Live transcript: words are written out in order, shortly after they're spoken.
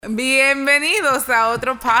Bienvenidos a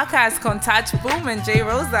otro podcast con Touch Boom and J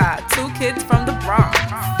Rosa, two kids from the Bronx.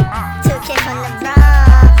 Two kids from the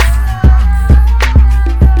Bronx.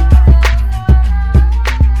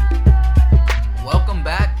 Welcome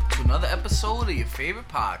back to another episode of your favorite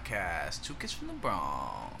podcast, Two Kids from the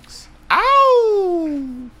Bronx.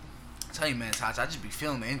 Ow! I tell you, man, Touch, I just be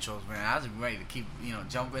feeling the intros, man. I just be ready to keep,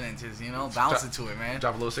 jumping and just, bouncing to it, man.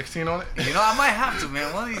 Drop a little 16 on it? I might have to,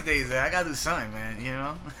 man. One of these days, man, I gotta do something, man,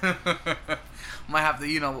 Might have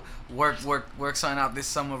to, work something out this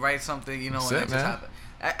summer, write something, and That's then it, just man. have it.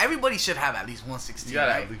 Everybody should have at least 116, You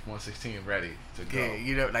gotta right? have at least 116 ready to go.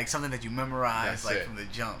 Yeah, like something that you memorize, That's like it. from the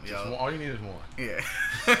jump, Just yo. one, all you need is one. Yeah.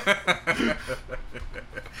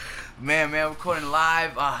 man, recording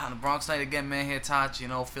live on the Bronx night again, man. Here, Touch,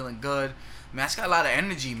 feeling good. Man, I just got a lot of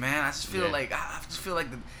energy, man. I just feel like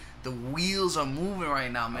the wheels are moving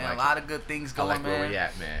right now, man. like a lot of good things I going, like man. where we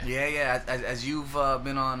at, man. Yeah. As you've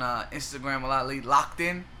been on Instagram a lot lately, locked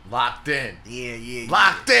in. Locked in. Yeah.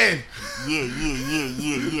 Locked in!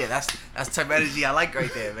 Yeah. That's the type of energy I like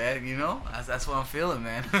right there, man. That's what I'm feeling,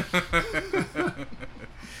 man.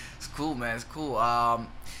 It's cool, man. It's cool.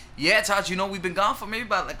 Yeah, Todd, we've been gone for maybe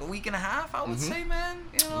about like a week and a half, I would say, man.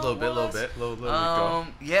 A little bit. Little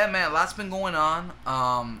Yeah, man, lots been going on.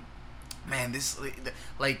 Man, this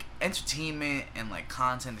like entertainment and like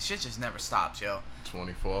content, the shit just never stops, yo.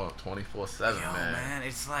 24/7, Yo, man.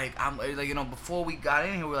 it's like I'm like before we got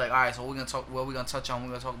in here, we're like, all right, so we're gonna talk. What we're gonna touch on? We're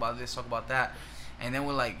gonna talk about this, talk about that, and then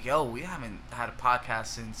we're like, yo, we haven't had a podcast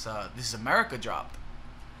since This Is America dropped,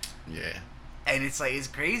 Yeah. and it's like it's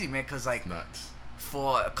crazy, man, cause like Nuts.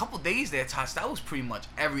 for a couple days there, Tosh, that was pretty much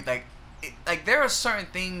everything. Like there are certain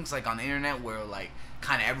things like on the internet where like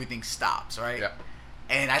kind of everything stops, right? Yeah.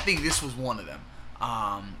 And I think this was one of them.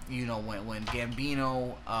 When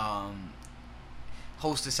Gambino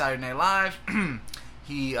hosted Saturday Night Live,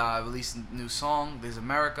 he released a new song, "This Is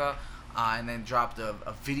America," and then dropped a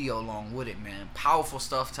video along with it. Man, powerful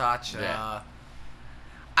stuff, Touch. Yeah.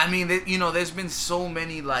 There's been so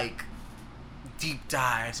many like deep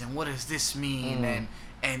dives and what does this mean and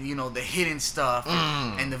the hidden stuff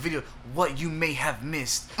and the video, what you may have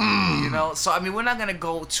missed. So we're not gonna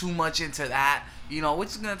go too much into that. We're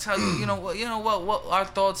just gonna tell you, what our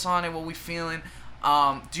thoughts on it, what we feeling.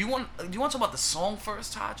 Do you want to talk about the song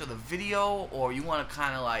first, Taj, or the video, or you want to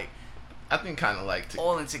kind of like? I think kind of like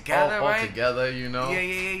all in together, all right? together,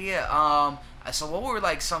 Yeah. So what were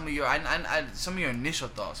like some of your initial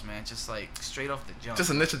thoughts, man? Just like straight off the jump.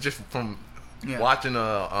 Just from watching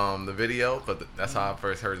the video, but that's how I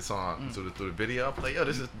first heard the song through the video. I'm like, yo,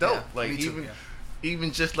 this is dope. Yeah, like me too,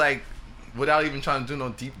 even just like without even trying to do no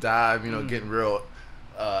deep dive, getting real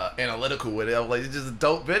analytical with it. I'm like, it's just a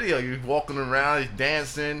dope video. You're walking around, you're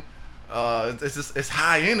dancing. It's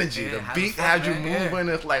high energy. Yeah, the have beat fun, has you man, moving.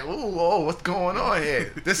 It's like, whoa, what's going on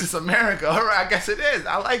here? This is America. All right, I guess it is.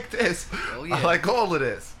 I like this. Oh, yeah. I like all of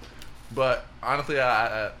this. But honestly,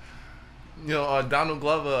 Donald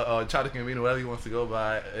Glover, Childish Gambino, whatever he wants to go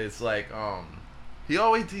by, it's like he's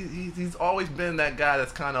always been that guy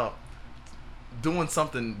that's kind of doing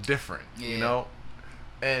something different,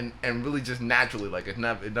 and really just naturally, like it's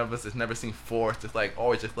never seemed forced. It's like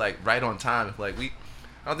always just like right on time. It's like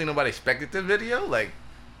I don't think nobody expected this video. Like,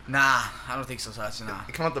 Nah, I don't think so, Touch. Nah.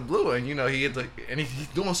 it come out the blue, and he had he's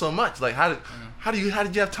doing so much. Like, how did you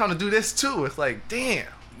have time to do this too? It's like, damn.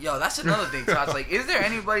 Yo, that's another thing, Touch. Like, is there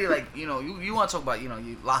anybody like you want to talk about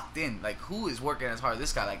you locked in? Like, who is working as hard as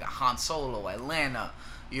this guy? Like a Han Solo, Atlanta.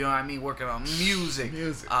 You know what I mean? Working on music.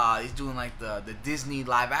 He's doing like the Disney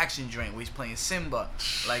live action joint where he's playing Simba.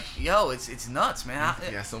 Like, yo, it's nuts, man.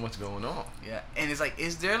 Yeah, so much going on. Yeah, and it's like,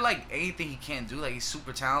 is there like anything he can't do? Like, he's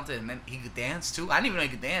super talented, and then he could dance too. I didn't even know he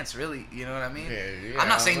could dance, really. You know what I mean? Yeah, I'm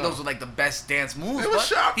not I saying don't know. those were like the best dance moves, It was but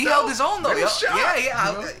sharp, he though. held his own though. It was sharp,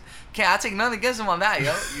 I take nothing against him on that,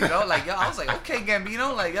 yo. Like, yo, I was like, okay,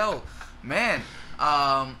 Gambino, like, yo, man.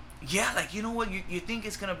 Yeah, like, you know what? You think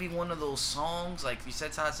it's gonna be one of those songs, like you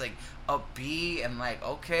said, Todd, it's like upbeat and like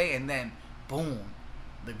okay, and then boom,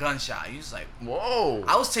 the gunshot. You was like, Whoa.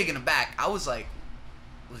 I was taken aback. I was like,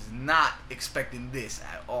 was not expecting this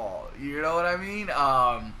at all. You know what I mean?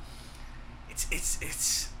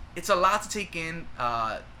 It's a lot to take in.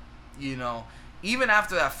 Even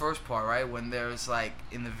after that first part, right, when there's like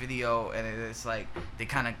in the video and it's like they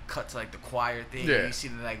kind of cut to like the choir thing, and you see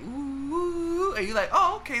them like ooh, and you're like,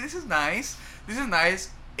 oh, okay, this is nice.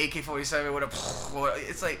 AK-47 with a,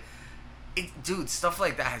 it's like, dude, stuff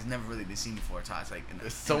like that has never really been seen before. Todd, like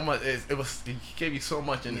It's so much. He gave you so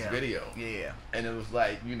much in this video. Yeah. And it was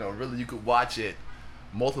like, really, you could watch it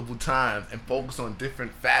multiple times and focus on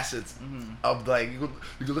different facets of like you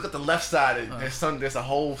can look at the left side and there's a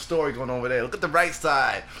whole story going on over there. Look at the right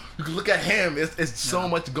side. You can look at him. It's so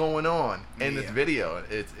much going on in this video.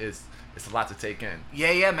 It's a lot to take in.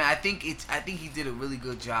 Yeah, man. I think he did a really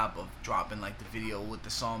good job of dropping like the video with the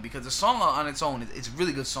song, because the song on its own, it's a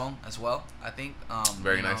really good song as well. I think.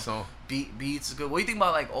 Very nice song. Beats good. What do you think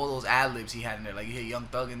about like all those ad libs he had in there? Like you hear Young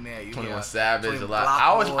Thug in there. You 21 Savage, a lot. I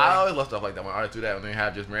always love stuff like that when artists do that. When they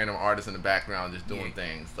have just random artists in the background just doing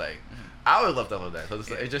things. Like I always love stuff like that.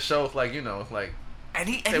 So it just shows like it's like. And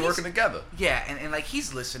they're working together. Yeah, and like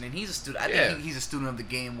he's listening. He's a student. I think he's a student of the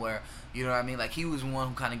game where, you know what I mean? Like he was one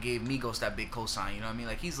who kind of gave Migos that big cosign. You know what I mean?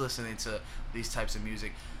 Like he's listening to these types of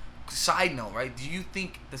music. Side note, right?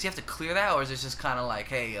 Does he have to clear that, or is it just kind of like,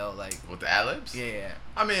 hey, yo, like with the ad-libs? Yeah.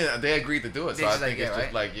 I mean, they agreed to do it, so I think it's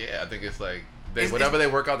just like, I think it's like whatever they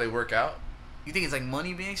work out, they work out. You think it's like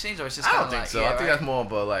money being exchanged, or it's just? I don't think like, so. I think that's more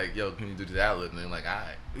about like, yo, can you do the ad-lib? And then like,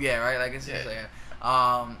 alright. Yeah, right. Like it's just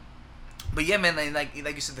like, but yeah, man, like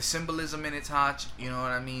you said, the symbolism in it, Hotch. You know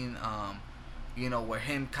what I mean? You know, where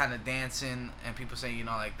him kind of dancing and people saying, you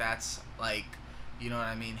know, like that's like, you know what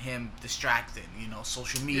I mean? Him distracting, you know,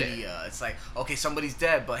 social media. Yeah. It's like, okay, somebody's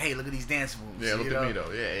dead, but hey, look at these dance moves. Yeah, look at me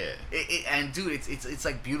though. And dude, it's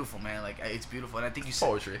like beautiful, man. Like it's beautiful, and I think you said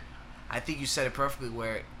poetry. I think you said it perfectly.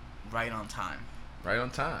 Where right on time. Right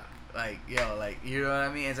on time. Like yo, like you know what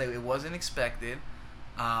I mean? It's like it wasn't expected.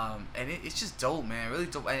 And it's just dope, man. Really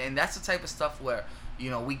dope. And that's the type of stuff where,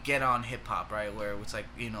 you know, we get on hip hop, right? Where it's like,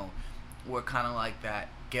 you know, we're kind of like that.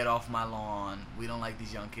 Get off my lawn. We don't like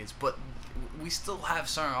these young kids, but we still have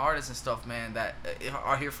certain artists and stuff, man, that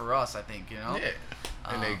are here for us. I think, you know. Yeah.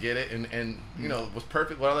 And they get it, and you know what's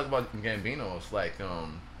perfect. What I like about Gambino is like,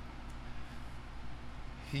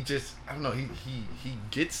 he just I don't know. He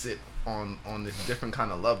gets it on this different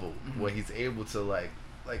kind of level where he's able to like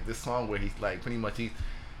this song where he's like pretty much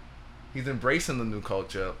he's embracing the new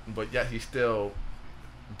culture, but yet he's still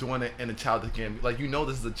doing it in a Childish Gambino. Like, you know,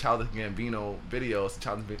 this is a Childish Gambino video. It's a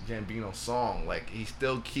Childish Gambino song. Like, he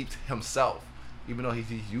still keeps himself, even though he's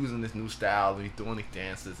using this new style and he's doing these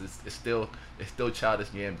dances. It's still Childish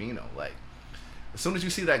Gambino. Like, as soon as you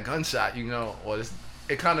see that gunshot, you know, or this.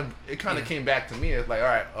 It kind of came back to me. It's like, all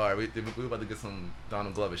right, we're about to get some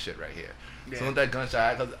Donald Glover shit right here. Yeah. So with that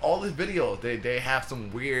gunshot, because all these videos, they have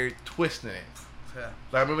some weird twist in it. Yeah.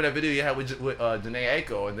 Like, I remember that video you had with Janae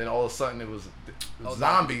Aiko, and then all of a sudden it was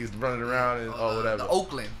zombies running around and whatever. The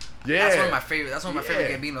Oakland. Yeah, that's one of my favorite. That's one of my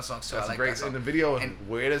favorite Gambino songs too. That's I like great. That song. And the video was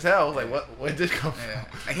weird as hell. Like, where did this come from?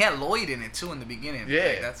 And he had Lloyd in it too in the beginning. Yeah,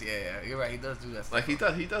 like, that's You're right. He does do that stuff. Like he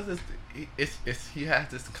does this. He has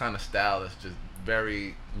this kind of style that's just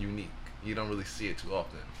very unique. You don't really see it too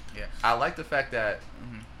often. Yeah. I like the fact that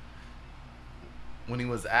when he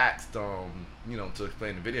was asked, you know, to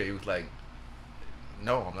explain the video, he was like,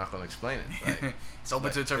 "No, I'm not gonna explain it. Like, it's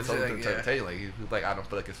open to interpretation. Like, he was like, I don't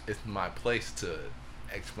feel like it's my place to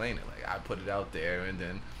explain it. Like, I put it out there, and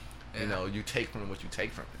then you know, you take from it what you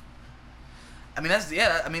take from it." I mean,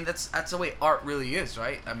 that's the way art really is,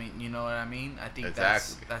 right? I mean, you know what I mean? I think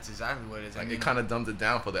that's exactly what it is. Like, it kind of dumbs it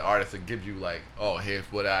down for the artist to give you like, oh, here's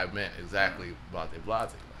what I meant exactly about the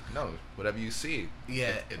blase. Like, no, whatever you see,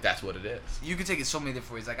 that's what it is. You can take it so many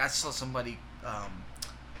different ways. Like, I saw somebody,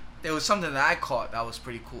 there was something that I caught that was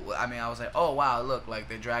pretty cool. I mean, I was like, oh wow, look, like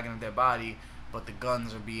they're dragging their body, but the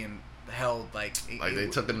guns are being held like they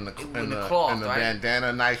took it in the cloth, in the right?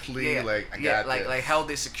 bandana nicely, like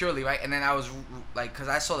held it securely, right? And then I was like, because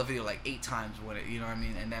I saw the video like 8 times with it, you know what I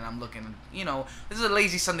mean? And then I'm looking, you know, this is a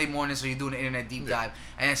lazy Sunday morning, so you're doing an internet deep dive,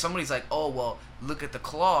 and then somebody's like, oh well, look at the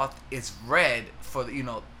cloth, it's red for the, you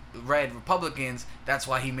know, red Republicans. That's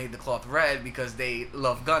why he made the cloth red, because they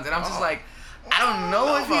love guns. And I'm just like, I don't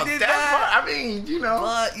know if he did that. I mean, you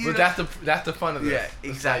know, but that's the fun of this. Yeah,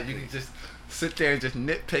 exactly. Like, you can just sit there and just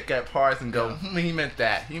nitpick at parts and go, he meant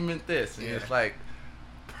that, he meant this, and it's like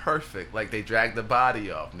perfect. Like, they drag the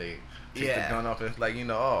body off, and they take the gun off, and it's like, you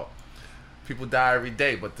know, oh, people die every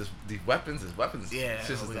day, but these weapons is weapons. Yeah, it's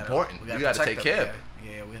just important. You gotta take care of it.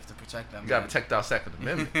 Yeah, we have to protect them. You gotta protect our Second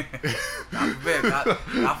Amendment.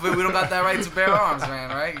 God forbid we don't got that right to bear arms, man.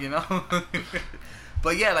 Right? You know.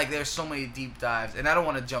 But yeah, like, there's so many deep dives, and I don't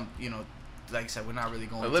want to jump. You know, like I said, we're not really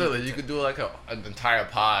going. Literally, you could do like an entire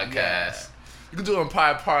podcast. Yeah. You could do an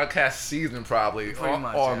entire podcast season probably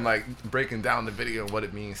on like breaking down the video and what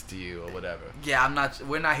it means to you or whatever. Yeah,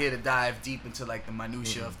 we're not here to dive deep into like the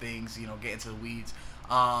minutia of things. You know, get into the weeds.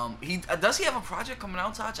 Does he have a project coming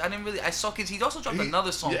out, Taj? I saw kids. He also dropped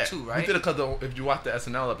another song too, right? He did if you watch the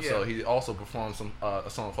SNL episode, he also performed a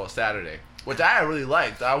song called Saturday. which I really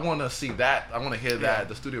liked. I want to see that. I want to hear that,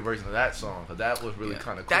 the studio version of that song, because that was really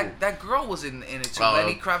kind of cool. That girl was in it too.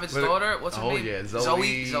 Lenny Kravitz's daughter. What's her name? Oh yeah,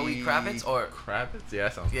 Zoe Kravitz or Kravitz. Yeah,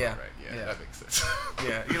 that sounds right. Yeah, that makes sense.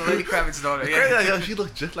 Yeah, Lenny Kravitz's daughter. Yeah, she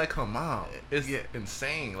looked just like her mom. It's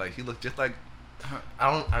insane. Like she looked just like.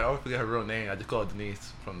 I always forget her real name. I just call her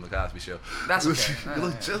Denise from the Cosby Show. That's okay. You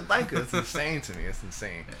look just like her. It's insane to me. It's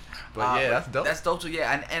insane. But that's dope. That's dope too.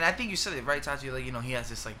 Yeah, and I think you said it right, Tachi. Like, you know, he has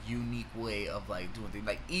this like unique way of like doing things.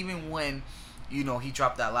 Like even when, you know, he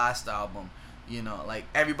dropped that last album, you know, like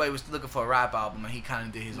everybody was looking for a rap album, and he kind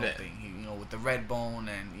of did his own thing. He, you know, with the Redbone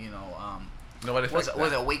and you know, was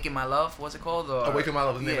it Awaken My Love? What's it called? Or, Awaken My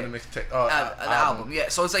Love was the name of the mixtape. The album. Yeah.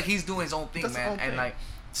 So it's like he's doing his own thing, That's man, and like.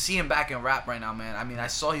 See him back in rap right now, man. I mean, I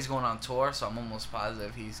saw he's going on tour, so I'm almost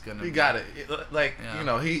positive he's gonna. He got it. Like you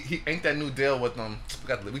know, he inked that new deal with them.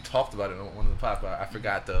 We talked about it on one of the podcasts. I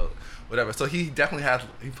forgot the whatever. So he definitely has.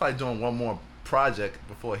 He's probably doing one more project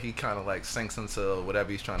before he kind of like sinks into whatever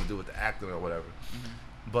he's trying to do with the acting or whatever.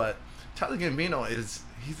 Mm-hmm. But Childish Gambino is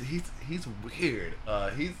he's weird.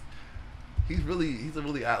 He's a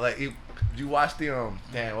really like. You watch the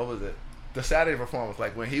what was it? The Saturday performance,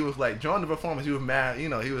 like when he was like during the performance, he was mad. You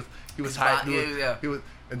know, he was hyped. He was,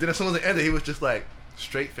 and then as soon as it ended, he was just like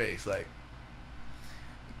straight face, like.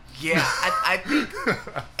 Yeah, I think,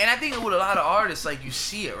 and I think with a lot of artists, like you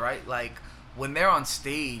see it, right? Like when they're on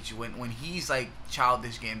stage, when he's like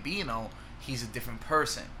Childish Gambino, he's a different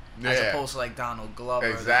person as opposed to like Donald Glover.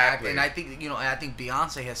 Exactly. And I think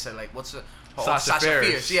Beyonce has said like, what's the Sasha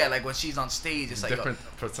Fierce? Yeah, like when she's on stage, it's like different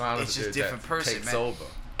persona. It's just different person, takes man. Over.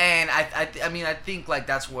 And I mean, I think like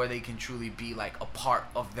that's where they can truly be like a part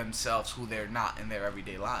of themselves who they're not in their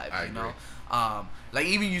everyday lives. I agree. Know, like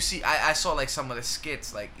even you see, I saw like some of the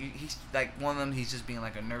skits. Like he's like one of them. He's just being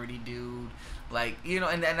like a nerdy dude, like you know,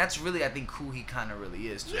 and that's really I think who he kind of really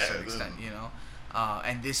is to a certain extent, you know.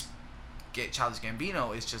 And this Childish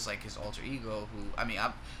Gambino is just like his alter ego, who I mean,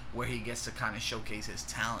 where he gets to kind of showcase his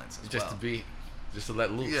talents as just well. Just to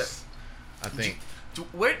let loose. Yeah. I think.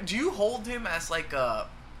 Do you hold him as like a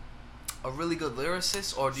really good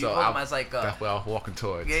lyricist, or do you hold him as like that's what I was walking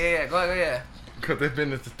towards. Yeah, go ahead, yeah. Because there's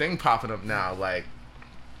been this thing popping up now, like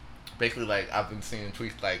basically like I've been seeing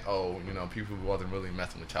tweets like, oh, you know, people wasn't really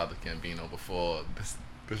messing with Childish Gambino before this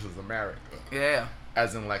was America. Yeah.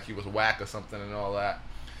 As in like he was whack or something and all that.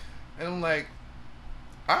 And I'm like,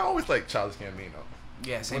 I always liked Childish Gambino.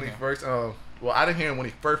 Yeah, same when here. He first well, I didn't hear him when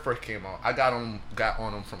he first came out. I got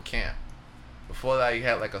on him from camp. Before that, he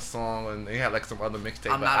had like a song and he had like some other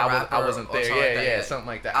mixtape. But I wasn't there. Yeah, something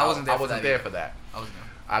like that. I wasn't there for that.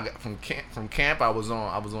 I got from camp. I was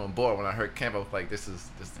on board when I heard camp. I was like, this is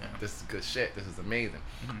good shit. This is amazing.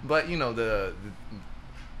 Mm-hmm. But you know the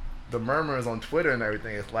murmurs on Twitter and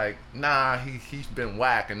everything. It's like, nah, he's been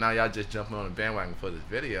whack, and now y'all just jumping on the bandwagon for this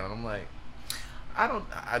video. And I'm like,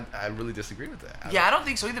 I really disagree with that. I don't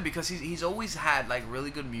think so either, because he's always had like really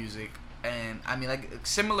good music, and I mean like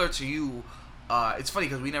similar to you. It's funny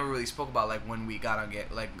because we never really spoke about like when we got on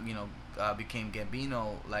became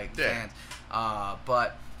Gambino like fans.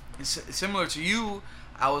 But it's similar to you.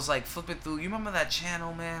 I was like flipping through. You remember that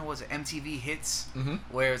channel, man? Was it MTV Hits? Mm-hmm.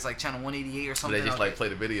 Where it's like channel 188 or something. They just like play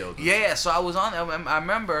the videos. Yeah. So I was on. I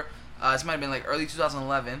remember. This might have been like early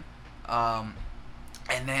 2011. And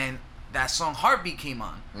then that song Heartbeat came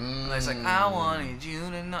on. And it's like, I wanted you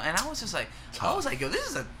to know. And I was just like, yo, this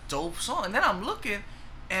is a dope song. And then I'm looking.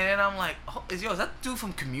 And I'm like, is that the dude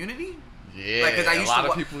from Community? Yeah, like, I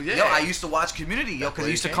used people. Yeah, I used to watch Community, because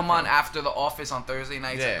he used to come on after The Office on Thursday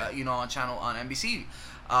nights, on NBC.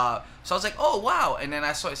 So I was like, oh wow, and then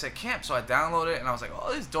I saw it said Camp, so I downloaded it, and I was like,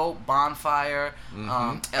 oh, this is dope. Bonfire,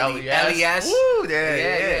 LES, woo,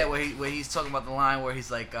 yeah, where he's talking about the line where he's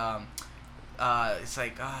like, it's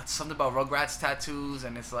like something about Rugrats tattoos,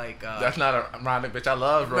 and it's like that's not ironic, bitch. I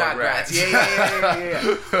love Rugrats.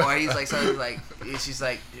 Yeah. Or he's like, something like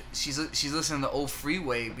she's listening to Old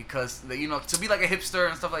Freeway because to be like a hipster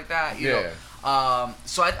and stuff like that. You know.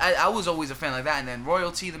 So I was always a fan like that, and then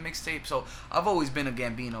Royalty, the mixtape. So I've always been a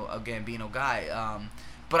Gambino guy.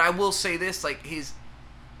 But I will say this, like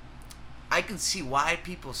I can see why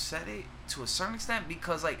people said it to a certain extent,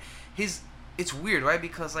 because like it's weird, right?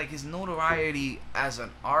 Because like his notoriety as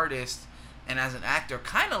an artist and as an actor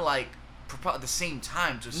kind of like at the same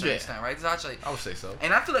time to a certain extent, right? It's actually, I would say so.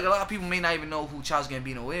 And I feel like a lot of people may not even know who Childish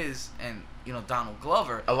Gambino is, and Donald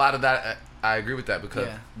Glover. A lot of that, I agree with that, because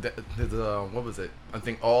what was it? I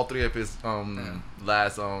think all three of his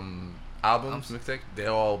last albums, mixtape,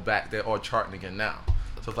 they're all charting again now.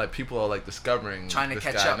 So it's like people are like discovering, trying to this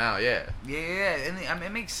catch guy up now. Yeah, and I mean,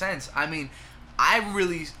 it makes sense. I mean, I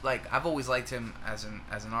really I've always liked him as an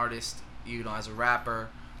artist. you know, as a rapper.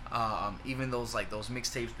 Even those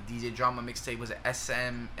mixtapes, the DJ Drama mixtape, was it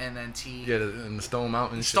SMNNT? Yeah, and the Stone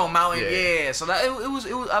Mountain. Stone Mountain, yeah. So that it was.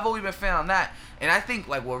 I've always been a fan on that, and I think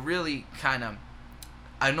like what really kind of,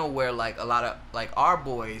 I know where like a lot of like our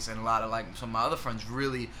boys and a lot of like some of my other friends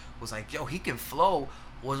really was like, yo, he can flow.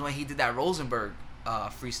 Was when he did that Rosenberg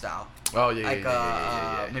freestyle. Oh yeah, like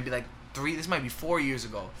yeah. Maybe like 4 years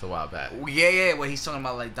ago. It's a while back. Yeah, where he's talking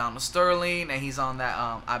about like Donald Sterling, and he's on that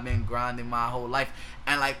I've been grinding my whole life,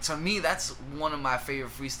 and like to me that's one of my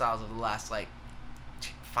favorite freestyles of the last like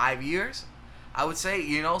 5 years, I would say.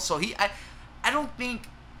 You know, so I don't think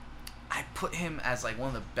I put him as like one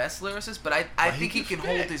of the best lyricists, but I think he can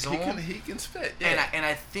hold his own. He can spit. Yeah. And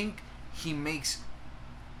I think he makes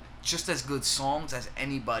just as good songs as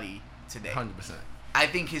anybody today. 100%. I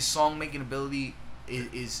think his song making ability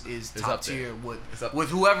is top up there. tier with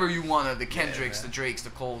whoever you want, the Kendricks, yeah. the Drakes,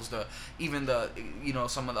 the Coles, even the, you know,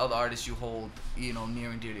 some of the other artists you hold, you know,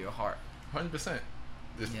 near and dear to your heart. 100%.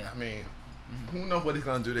 Yeah. I mean, who knows what he's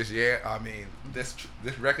gonna do this year? I mean, this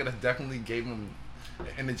record has definitely gave him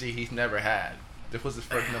the energy he's never had. This was his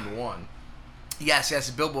first #1.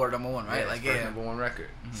 Yes, Billboard #1, right? Yeah, like his first #1 record.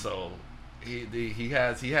 So he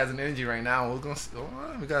has an energy right now. We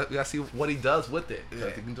got to see what he does with it. He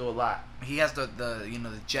can do a lot. He has the you know,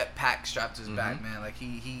 the jetpack strapped to his back, man. Like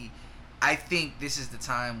he I think this is the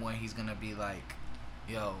time when he's gonna be like,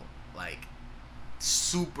 yo, like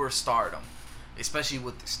superstardom, especially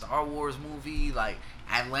with the Star Wars movie. Like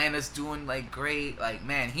Atlanta's doing like great. Like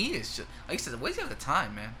man, he is just, like you said, where's he have the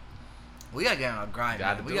time, man? We gotta get on our grind,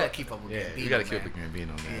 man. We gotta keep up with Gambino, we gotta keep up with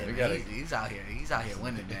Gambino, man. Yeah, he's out here. He's out here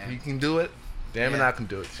winning, man. If he can do it, damn it, I can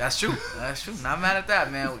do it. That's true. That's true. Not mad at that,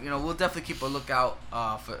 man. You know, we'll definitely keep a lookout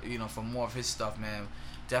for more of his stuff, man.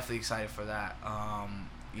 Definitely excited for that.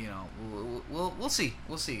 You know, we'll see.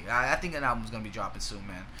 We'll see. I think an album's gonna be dropping soon,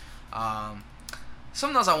 man.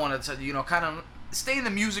 Something else I wanted to, you know, kind of stay in the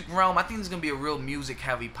music realm. I think it's gonna be a real music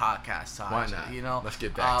heavy podcast. Why not? You know, let's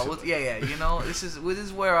get back to it. Yeah. You know, this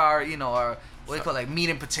is where our, you know, our, what do you call it, like meat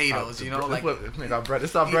and potatoes. You know, like our bread.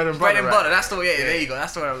 It's our bread and butter. Bread and butter. Right? That's the way. Yeah, there you go.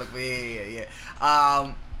 That's the way I look.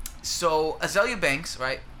 Yeah. So Azalea Banks,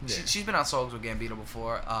 right? Yeah. She's been on songs with Gambino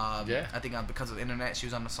before. Yeah. I think because of the internet, she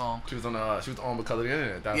was on the song. She was on because of the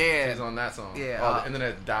internet. Yeah. She was on that song. Yeah. Oh, the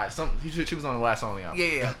internet died. She was on the last song on the album.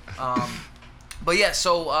 Yeah. But yeah,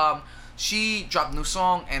 so she dropped a new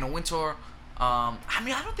song and a winter. I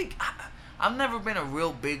mean, I don't think I've never been a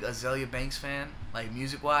real big Azalea Banks fan, like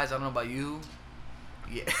music wise. I don't know about you.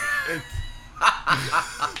 Yeah.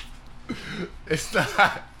 It's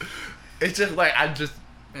not. It's just like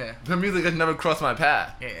yeah. The music has never crossed my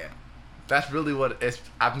path. Yeah. That's really what it's.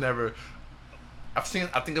 I think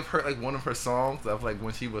I've heard like one of her songs of like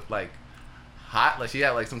when she was like hot, like she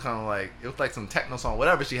had like some kind of like, it was like some techno song,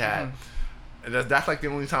 whatever she had. And that's like the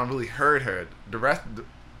only time I really heard her. The rest,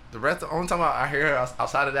 the only time I hear her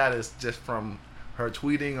outside of that is just from her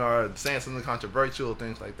tweeting or saying something controversial,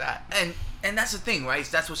 things like that. And that's the thing, right?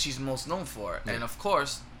 That's what she's most known for. Yeah. And of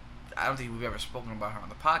course, I don't think we've ever spoken about her on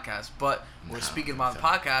the podcast, but we're speaking about the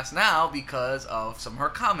podcast now because of some of her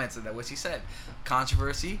comments and what she said.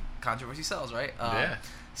 Controversy sells, right? Yeah.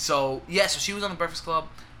 So she was on the Breakfast Club.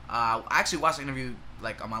 I actually watched the interview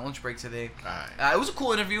like on my lunch break today. Right. It was a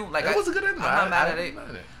cool interview. Like it was a good interview. I'm not mad at it.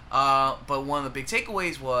 But one of the big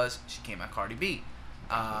takeaways was she came at Cardi B.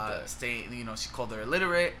 She called her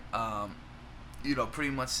illiterate. Pretty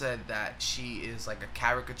much said that she is like a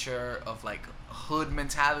caricature of like hood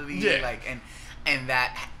mentality. Yeah. Like and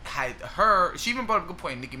that had her. She even brought up a good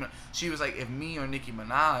point. Nicki Minaj. She was like, if me or Nicki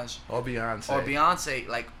Minaj or Beyonce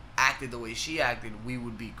like acted the way she acted, we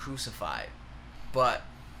would be crucified. But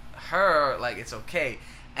her, like, it's okay.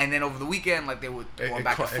 And then over the weekend, like, they were going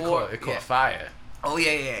back and forth. It caught fire. Oh,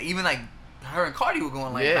 yeah. Even, like, her and Cardi were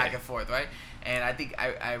going, like, back and forth, right? And I think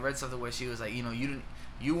I read something where she was like, you know,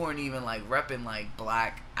 you weren't even, like, repping, like,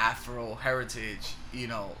 black Afro heritage, you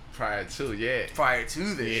know. Prior to this.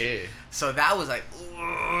 Yeah. So that was like,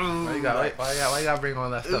 ooh. Why you gotta bring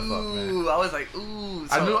all that stuff up, man? I was like, ooh.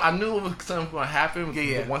 So, I knew it was something going to happen.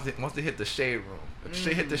 Yeah. But once they hit the shade room. If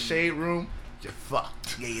shit hit the shade room, you're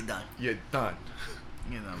fucked. Yeah, you're done. You're done.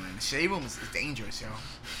 You know, man. The shade room is dangerous, yo.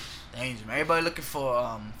 Dangerous, man. Everybody looking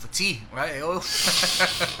for tea, right? They want,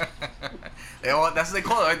 that's what they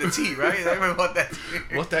call it, right? The tea, right? Everybody want that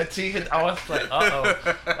tea. Once that tea hit, I was like,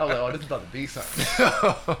 oh, this is about to be something.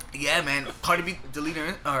 Yeah, man. Cardi B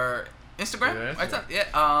deleted her Instagram, right?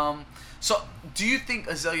 Yeah. So, do you think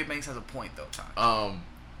Azalea Banks has a point though, Tom?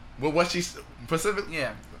 Well, what she's specifically,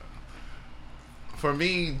 yeah. For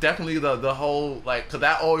me, definitely the whole, like, cause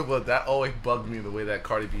that always bugged me, the way that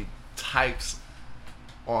Cardi B types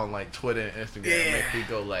on like Twitter and Instagram. Yeah. Make me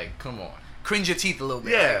go like, come on. Cringe your teeth a little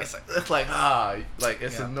bit. Yeah, Like, it's like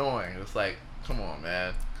it's Yeah. annoying. It's like, come on,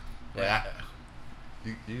 man. Like, Yeah.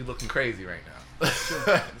 you looking crazy right now. This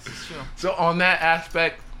is true. So on that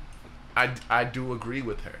aspect, I do agree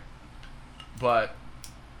with her, but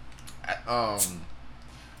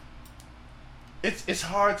it's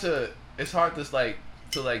hard to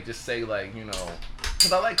just say like, you know,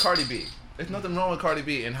 because I like Cardi B. There's nothing wrong with Cardi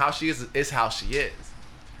B, and how she is how she is.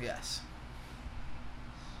 Yes.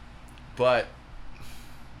 But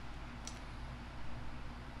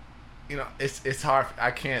you know, it's hard.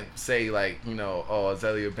 I can't say like, you know, oh,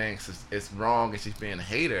 Azealia Banks is wrong and she's being a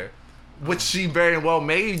hater, which she very well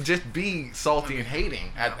may just be salty and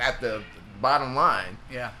hating at the bottom line.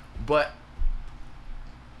 Yeah. But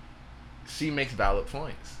she makes valid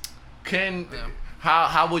points. Yeah.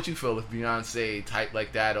 How would you feel if Beyonce typed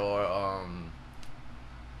like that, or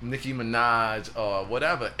Nicki Minaj or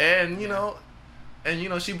whatever? And you know,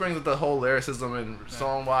 she brings up the whole lyricism and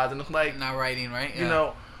song wise, and it's like, Not writing, right? you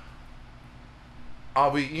know, are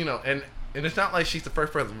we, you know, and it's not like she's the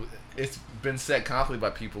first person. It's been said constantly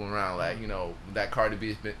by people around, like, you know, that Cardi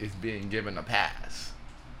B is being given a pass.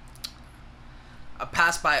 A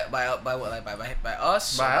pass by what? Like by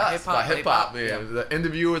us? By hip hop. Yeah. The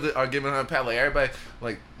interviewers that are giving her a pass. Like, everybody,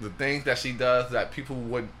 like, the things that she does that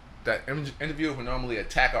interviewers would normally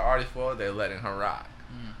attack an artist for, they're letting her rock.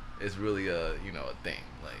 It's really a thing.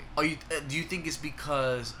 Like, Do you think it's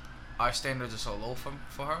because our standards are so low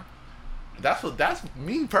for her? that's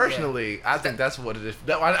me personally. Yeah. I think that's what it is.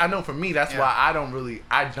 I know for me, that's why I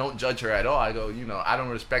don't judge her at all. I go, you know, I don't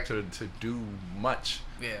respect her to do much.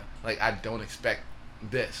 Yeah. Like, I don't expect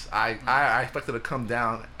this. I expect her to come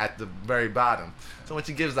down at the very bottom. So when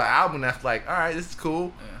she gives the album, that's like, all right, this is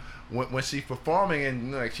cool. Yeah. When she's performing and,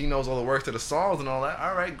 you know, like, she knows all the words to the songs and all that,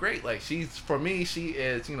 all right, great. Like, she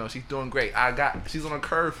is, you know, she's doing great. She's on a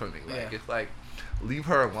curve for me. Like, it's like, leave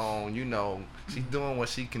her alone. You know, she's doing what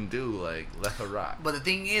she can do. Like, let her rock. But the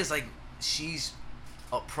thing is, like, she's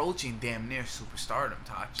approaching damn near superstardom,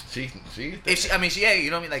 Taj. She you know what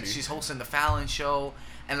I mean? Like, she's hosting the Fallon show,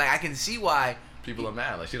 and like, I can see why people are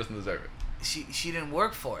mad. Like, she doesn't deserve it. She didn't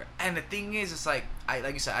work for it. And the thing is, it's like,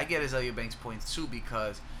 like you said, I get Azealia Banks' points too,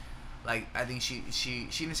 because, like, I think she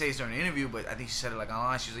didn't say this during the interview, but I think she said it like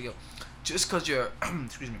online. She was like, yo, just because you're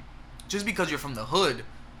just because you're from the hood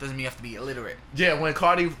doesn't mean you have to be illiterate. Yeah, when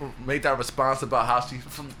Cardi made that response about how she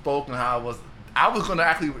spoke and how I was gonna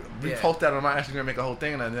actually repost that on my Instagram, make a whole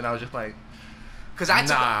thing, and then I was just like, because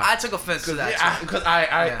I took offense to that. Because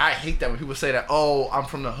I hate that when people say that. Oh, I'm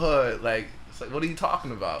from the hood. Like, it's like, what are you talking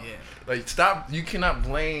about? Yeah. Like, stop. You cannot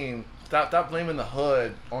blame. Stop blaming the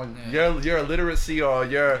hood on your illiteracy or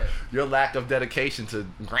your lack of dedication to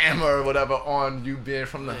grammar or whatever on you being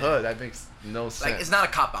from the hood. That makes no sense. Like, it's not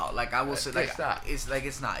a cop out. Like, I will say, like, stop.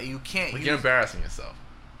 it's not. You can't. Like, you're embarrassing yourself.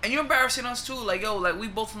 And you're embarrassing us too. Like, yo, like, we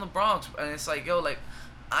both from the Bronx, and it's like, yo, like,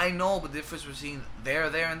 I know the difference between there,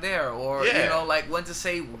 and there, or you know, like, when to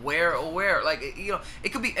say where or where. Like, you know, it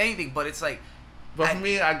could be anything, but it's like. But for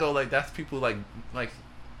me, I go like, that's people like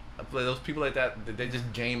those people like that. They're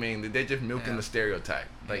just gaming. They're just milking the stereotype.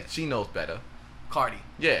 Like, she knows better. Cardi.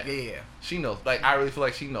 Yeah. Yeah. She knows. Like, I really feel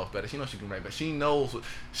like she knows better. She knows she can write better. She knows.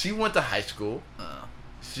 She went to high school.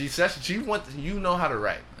 She says she went. You know how to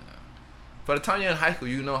write. By the time you're in high school,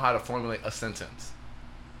 you know how to formulate a sentence.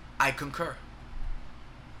 I concur.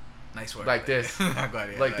 Nice word. Like this.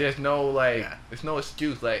 Like, there's no there's no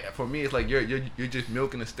excuse. Like, for me, it's like you're just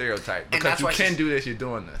milking a stereotype because you can do this. You're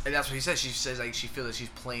doing this. And that's what he says. She says, like, she feels that she's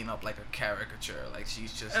playing up like a caricature. Like,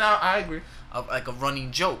 she's just. And I agree. Like a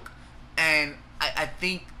running joke, and I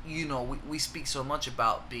think, you know, we speak so much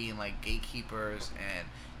about being like gatekeepers and,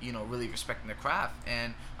 you know, really respecting the craft.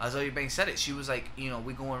 And Azealia Banks said it. She was like, you know,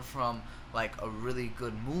 we're going from like a really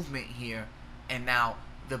good movement here, and now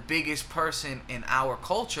the biggest person in our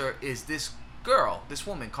culture is this girl, this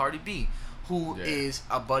woman, Cardi B, who is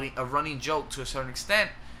a running joke to a certain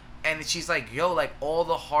extent. And she's like, yo, like, all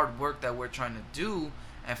the hard work that we're trying to do,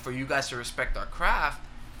 and for you guys to respect our craft,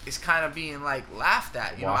 is kind of being like laughed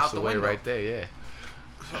at, you know, out the window. Right there,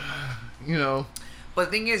 yeah. You know. But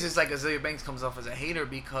the thing is, it's like Azealia Banks comes off as a hater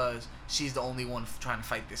because she's the only one trying to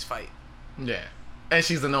fight this fight. Yeah. And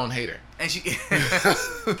she's a known hater. And she.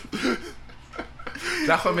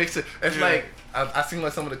 That's what makes it. It's like I seen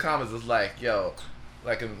like some of the comments. It's like, yo,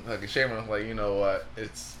 like a shaman, like, you know what?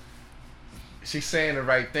 It's she's saying the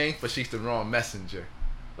right thing, but she's the wrong messenger.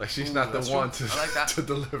 Like, she's not the one to to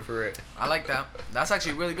deliver it. I like that. That's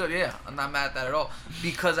actually really good. Yeah, I'm not mad at that at all,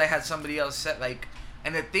 because I had somebody else said, like,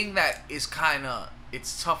 and the thing that is kind of,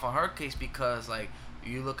 it's tough on her case because, like,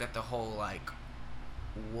 you look at the whole, like,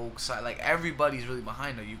 woke side. Like everybody's really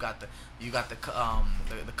behind her. You got the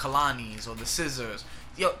Kalanis or the Scissors.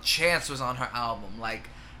 Yo, Chance was on her album. Like,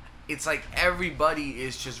 it's like everybody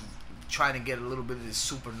is just trying to get a little bit of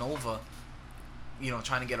this supernova. You know,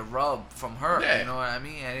 trying to get a rub from her. Yeah. You know what I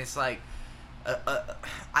mean? And it's like,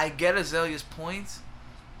 I get Azalea's points.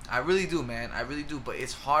 I really do, man. I really do. But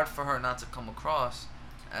it's hard for her not to come across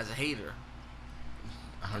as a hater.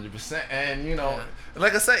 100%. And you know,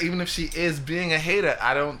 like I said, even if she is being a hater,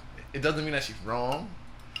 it doesn't mean that she's wrong.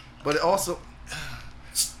 But it also,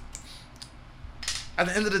 at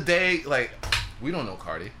the end of the day, like, we don't know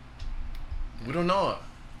Cardi. We don't know her.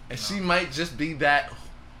 And she might just be that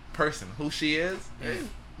person. Who she is,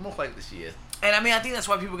 most likely she is. And I mean, I think that's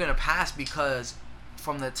why people are going to pass, because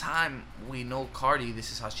from the time we know Cardi,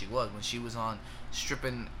 this is how she was. When she was on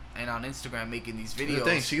stripping and on Instagram making these videos. The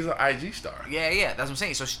thing, she's an IG star. Yeah, that's what I'm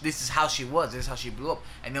saying. So this is how she was. This is how she blew up.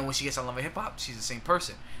 And then when she gets on Love and Hip Hop, she's the same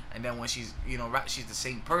person. And then when she's, you know, rap, she's the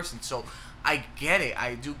same person. So I get it.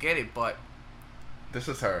 I do get it. But this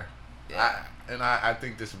is her. Yeah. I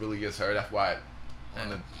think this really is her. That's why on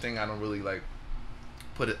the thing I don't really like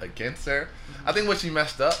put it against her. I think what she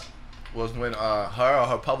messed up was when her or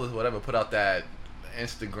her publicist, whatever, put out that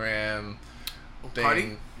Instagram thing.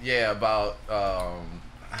 Cardi? Yeah, about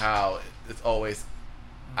how it's always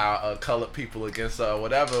our colored people against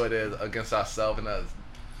whatever it is against ourselves, and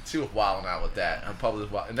she was wilding out with that. Her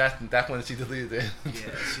publicist, and that's when she deleted it. Yeah,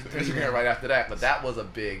 she did. Instagram right after that. But that was a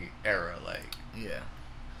big error. Like, yeah,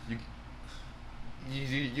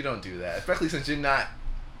 you don't do that, especially since you're not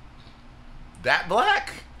that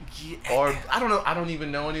black. Yeah. Or I don't know. I don't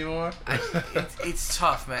even know anymore. It's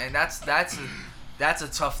tough, man. That's a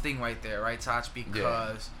tough thing right there, right, Taj?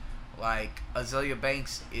 Because like Azealia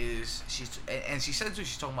Banks she's she said too.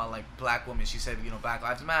 She's talking about like black women. She said, you know, Black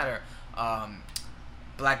Lives Matter,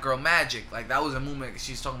 Black Girl Magic. Like that was a movement.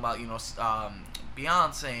 She's talking about, you know,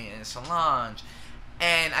 Beyonce and Solange.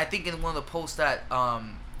 And I think in one of the posts that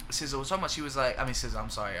SZA was talking about, she was like,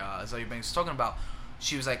 Azealia Banks was talking about.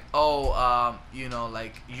 She was like, you know,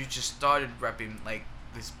 like, you just started repping, like,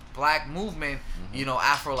 this black movement, you know,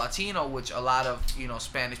 Afro-Latino, which a lot of, you know,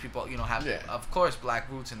 Spanish people, you know, have, of course, black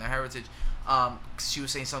roots in their heritage. She was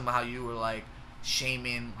saying something about how you were, like,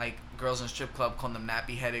 shaming, like, girls in a strip club, calling them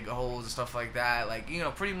nappy-headed hoes and stuff like that. Like, you know,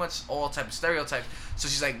 pretty much all type of stereotypes. So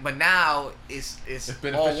she's like, but now it's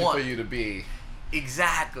beneficial all one. for you to be.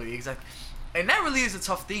 Exactly. And that really is a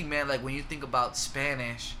tough thing, man. Like, when you think about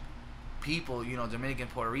Spanish people, you know, Dominican,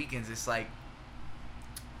 Puerto Ricans, it's like,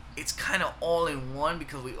 it's kind of all in one,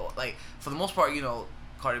 because we, like, for the most part, you know,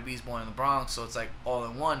 Cardi B's born in the Bronx, so it's like all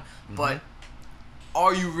in one. But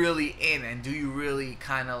are you really in, and do you really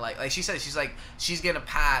kind of like she said, she's like, she's getting a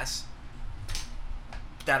pass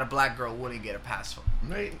that a black girl wouldn't get a pass from.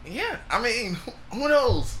 Right? Yeah. I mean, who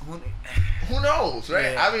knows? Who knows,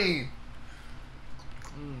 right? Yeah. I mean,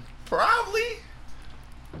 probably.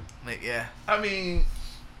 Like, yeah. I mean,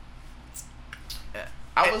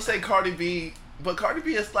 I would say Cardi B, but Cardi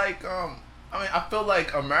B is like, I mean, I feel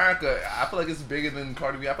like America, I feel like it's bigger than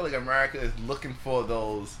Cardi B. I feel like America is looking for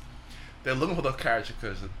those, they're looking for those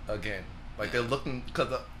caricatures again. Like, they're looking,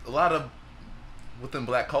 because a lot of, within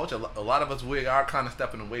black culture, a lot of us, we are kind of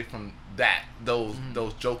stepping away from that, those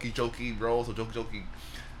jokey roles or jokey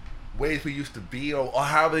ways we used to be, or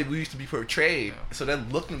however we used to be portrayed. So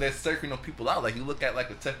they're circling those people out. Like, you look at, like,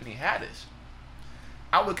 a Tiffany Haddish.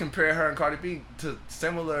 I would compare her and Cardi B to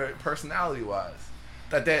similar personality-wise.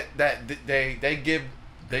 That they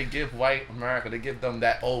give white America, they give them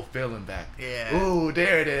that old feeling back. Yeah. Ooh,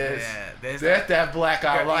 there it is. Yeah. There's that black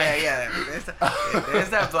I like. Yeah. There's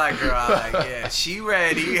that black girl I like. Yeah. She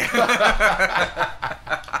ready.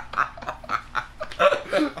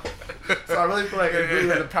 So I really feel like it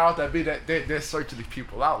really the power that be that they're searching these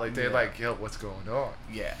people out. Like, they're like, yo, what's going on?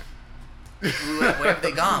 Yeah. Where have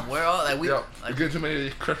they gone? Where are like we? Yo, like, getting too many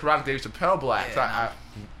Chris Rock, Dave Chappelle blacks. Yeah,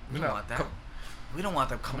 we don't want that. We don't want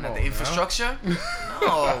them coming at the infrastructure.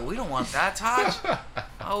 No, we don't want that, Taj.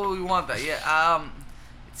 Oh, we want that. Yeah.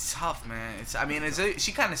 It's tough, man.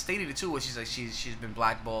 She kind of stated it too, where she's like she's been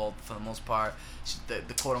blackballed for the most part. The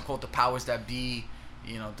quote unquote the powers that be,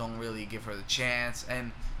 you know, don't really give her the chance,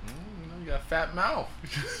 and you got a fat mouth.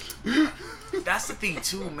 That's the thing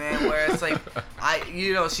too, man. Where it's like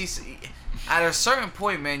she's. At a certain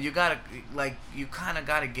point, man, you kind of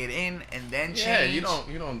gotta get in and then change. Yeah,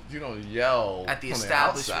 you don't yell at the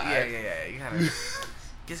establishment. Yeah. You gotta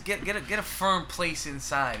just get a firm place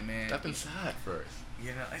inside, man. Step inside first.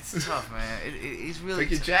 You know, it's tough, man. It's really.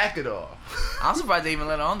 Take your jacket off. I'm surprised they even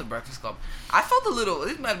let her on the Breakfast Club. I felt a little.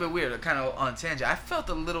 This might have been weird, kind of on tangent. I felt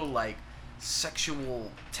a little like sexual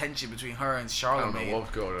tension between her and I Charlamagne. don't know what was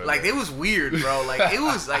going on. Like, it was weird, bro. Like, it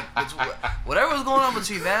was like whatever was going on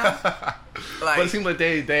between them. Like, but it seems like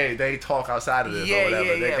they talk outside of this or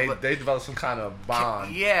whatever. They develop some kind of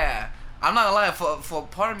bond. Yeah. I'm not gonna lie, for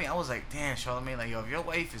part of me, I was like, damn, Charlamagne, like, yo, if your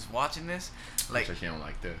wife is watching this, like, she don't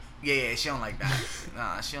like this. Yeah, she don't like that.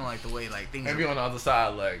 Nah, she don't like the way, like, things Maybe on the other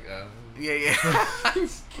side, like, Yeah.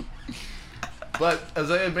 But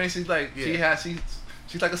Azalea Banks, like,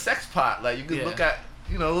 she's like a sex pot. Like, you can look at,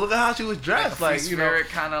 look at how she was dressed. Like, you know,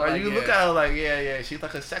 kind of like, you look at her like, yeah, she's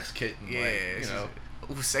like a sex kitten. Yeah, like, you know.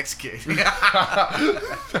 Ooh, sex kid. Throw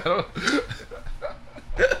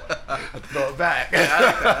it back. Yeah, I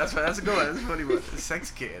like that. That's a good one. That's funny one.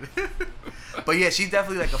 Sex kid. But yeah, she's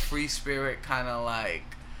definitely like a free spirit, kind of like,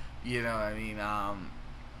 you know what I mean?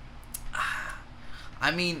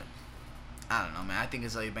 I don't know, man. I think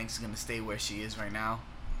Azalea Banks is gonna stay where she is right now.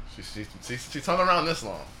 She's hung around this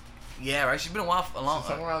long. Yeah, right. She's been a while. She's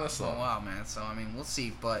hung around this long. A while, man. So I mean, we'll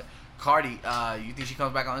see. But Cardi, you think she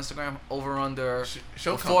comes back on Instagram over under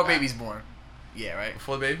she'll before come back. baby's born? Yeah, right.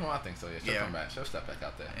 Before the baby born, I think so. Yeah, she'll Yeah. come back. She'll step back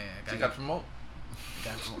out there. Yeah, she got to promote.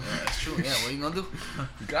 Yeah, that's true. Yeah, what are you gonna do?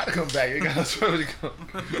 You gotta come back. You gotta try to go.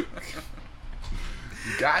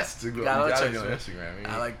 You got to go. You gotta be on Instagram.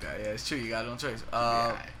 I like that. Yeah, it's true. You got no choice.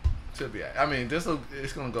 Should be. I mean,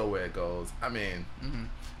 it's gonna go where it goes. I mean, Mm-hmm.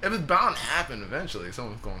 it was bound to happen eventually.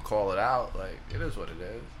 Someone's gonna call it out. Like, it is what it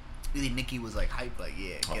is. You think Nicki was like hype? Like,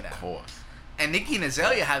 yeah, get out. Of course. And Nicki and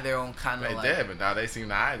Azalea had their own kind of They like. did, but now they seem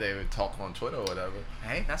to they would talk on Twitter or whatever.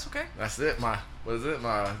 Hey, that's okay. That's it.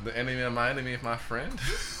 The enemy of my enemy is my friend.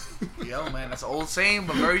 Yo, man, that's an old saying,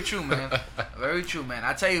 but very true, man. Very true, man.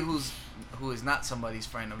 I tell you who is not somebody's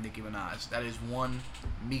friend of Nicki Minaj. That is one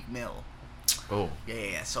Meek Mill. Oh.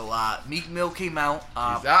 Yeah. So Meek Mill came out.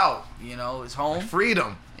 He's out. You know, his home.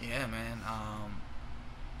 Freedom. Yeah, man.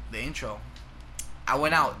 The intro. I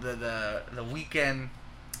went out the weekend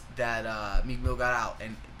that Meek Mill got out,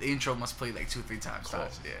 and the intro must play like 2-3 times. Of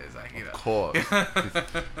course. Yeah, it's like, you know. Of course.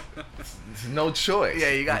 It's no choice.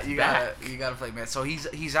 Yeah, you It's back. gotta play, man. So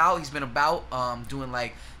he's out. He's been about doing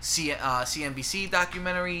like CNBC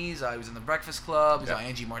documentaries. He was in the Breakfast Club. He's on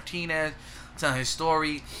Angie Martinez, telling his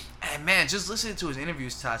story. And man, just listening to his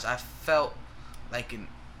interviews, Touch, I felt like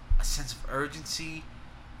a sense of urgency,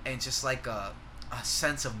 and just like a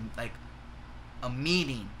sense of like a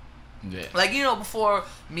meaning. Yeah. Like, you know, before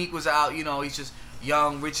Meek was out, you know, he's just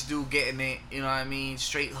young, rich dude getting it, you know what I mean?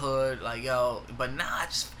 Straight hood, like, yo. But nah, I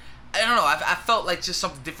don't know. I felt like just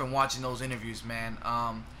something different watching those interviews, man.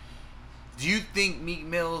 Do you think Meek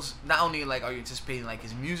Mill's, not only, like, are you anticipating, like,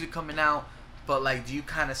 his music coming out, but, like, do you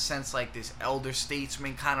kind of sense, like, this elder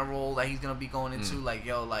statesman kind of role that he's going to be going into? Like,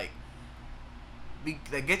 yo, like,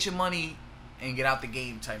 get your money and get out the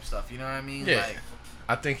game type stuff, you know what I mean? Yeah. Like,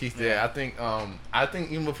 I think he's there. Yeah. I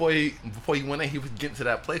think even before he went in, he was getting to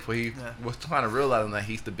that place where he was trying to realize that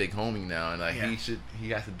he's the big homie now, and like he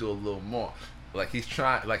has to do a little more. Like he's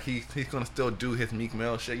trying, like he's gonna still do his Meek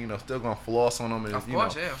Mill shit, you know, still gonna floss on him, and of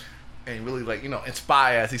course, yeah. and really like, you know,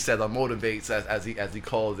 inspire, as he says, or motivates, as he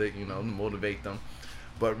calls it, you know, motivate them.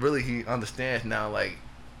 But really, he understands now, like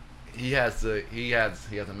he has a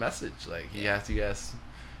message, like he has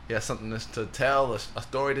something to tell, a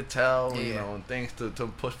story to tell, you know, and things to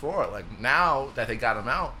push forward. Like now that they got him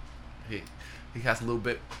out, he has a little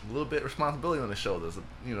bit responsibility on his shoulders,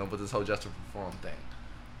 you know, with this whole Justice Reform thing.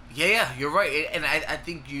 Yeah, you're right, and I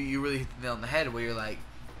think you really hit the nail on the head where you're like,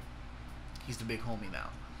 he's the big homie now.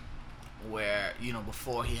 Where, you know,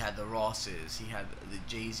 before he had the Rosses, he had the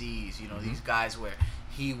Jay-Z's, you know, these guys where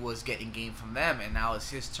he was getting game from them, and now it's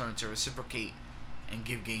his turn to reciprocate and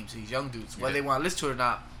give game to these young dudes. Whether they want to listen to it or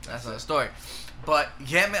not, that's another story. But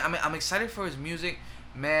yeah, man, I mean, I'm excited for his music,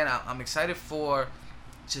 man. I'm excited for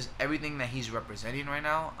just everything that he's representing right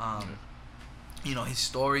now. You know, his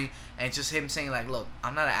story, and just him saying like, look,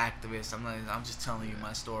 I'm not an activist. I'm just telling you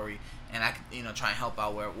my story, and I can, you know, try and help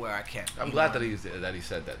out where I can. I'm glad that he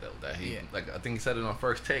said that though. That he like, I think he said it on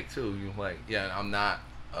First Take too. You like, yeah, I'm not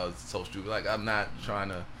a social, like I'm not trying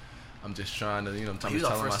to. I'm just trying to, you know, I'm just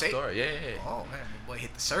telling my story. Yeah. Oh man, the boy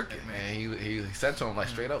hit the circuit, man. And he said to him like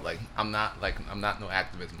straight up, like I'm not no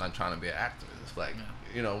activist. I'm not trying to be an activist. It's like,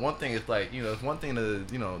 you know, one thing is like, you know, it's one thing to,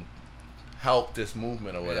 you know, help this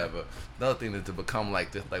movement or whatever. Another thing is to become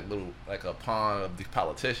like this, like little, like a pawn of these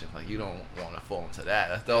politicians. Like you don't want to fall into that.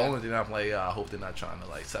 That's the only thing I'm like, I hope they're not trying to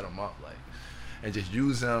like set them up, like, and just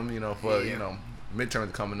use them, you know, for you know,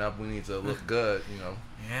 midterms coming up. We need to look good, you know.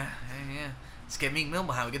 Yeah. Let's get Meek Mill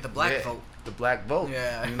behind. We get the black vote. The black vote.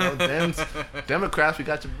 Yeah. You know, Democrats, we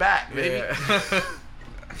got your back, baby.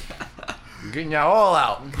 We're getting y'all all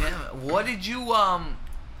out. Yeah. What did you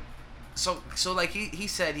So like he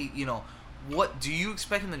said what do you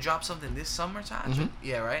expect him to drop something this summer, Taj? Mhm.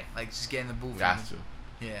 Yeah, right. Like just get in the booth. Got to.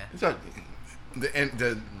 Yeah. It's like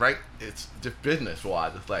the right. It's just business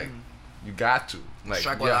wise. It's like you got to like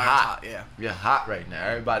Strike you're while iron's hot. hot, yeah. You're hot right now.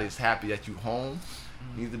 Everybody's happy that you home.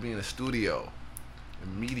 You need to be in the studio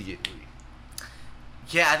immediately.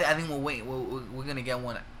 Yeah, I think we'll wait. We're gonna get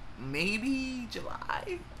one, maybe July.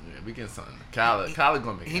 Yeah, we get something. Khaled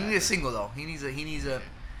gonna make. He needs a single though. He needs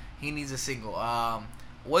a single.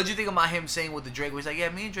 What did you think about him saying with the Drake? Where he's like, yeah,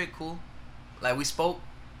 me and Drake cool. Like we spoke.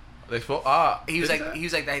 They spoke. He was like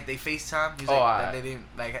that they FaceTime. He was that they didn't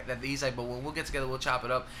like that. He's like, but when we'll get together, we'll chop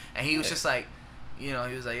it up. And he was just like, he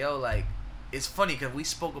was like, yo, like, it's funny because we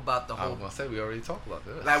spoke about the I whole. was gonna say we already talked about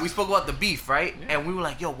this. Like we spoke about the beef, right? Yeah. And we were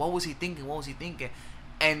like, yo, what was he thinking?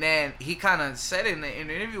 And then he kind of said it in the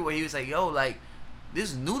interview where he was like, yo, like,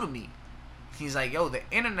 this is new to me. He's like, yo, the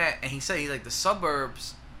internet, and he's like, the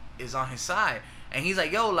suburbs is on his side. And he's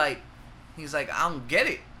like, yo, like, he's like, I don't get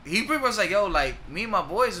it. He pretty much like, yo, like, me and my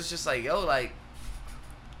boys was just like, yo, like,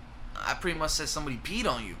 I pretty much said somebody peed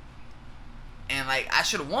on you. And, like, I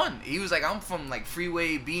should have won. He was like, I'm from, like,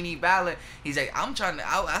 Freeway, Beanie, Ballad. He's like,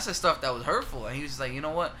 I said stuff that was hurtful. And he was just like, you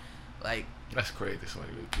know what? Like. That's crazy.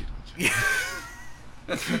 Somebody really peed on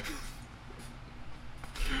you.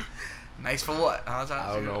 Nice for what? I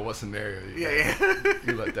don't know what scenario. Yeah.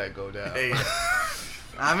 You let that go down. Yeah.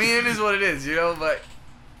 I mean, it is what it is,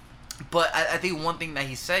 But I think one thing that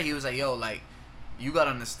he said, he was like, yo, like, you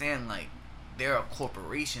gotta understand, like, there are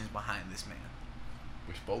corporations behind this man.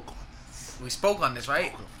 We spoke on this.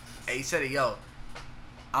 Right? And he said, yo,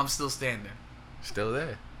 I'm still standing. Still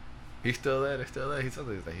there. He's still there. They're still there. He's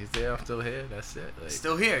there. I'm still here. That's it. Like,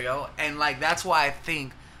 Still here, yo. And, like, that's why I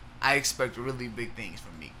think I expect really big things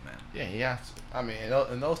from Meek, man. Yeah. I mean,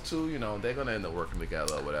 and those two, they're gonna end up working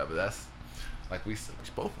together or whatever. That's like we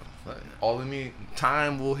spoke on. Like, all we need,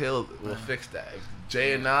 time will fix that. If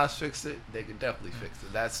Jay and Nas fix it, they can definitely fix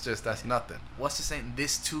it. That's nothing. What's the saying?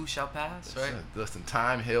 This too shall pass, right? Listen,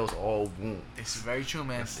 time heals all wounds. It's very true,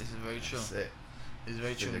 man. This is very true. That's it. It's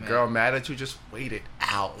very true, If the man. girl mad at you, just wait it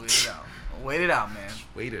out. Wait it out, man. Just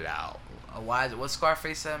wait it out. What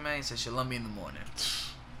Scarface said, man? He said, she'll love me in the morning.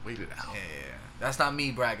 Wait it out. Yeah. That's not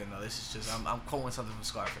me bragging, though. This is just, I'm quoting something from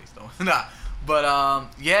Scarface, though. Nah.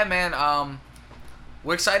 But, yeah, man.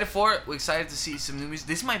 We're excited for it. We're excited to see some new music.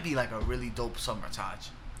 This might be, like, a really dope summer, Taj.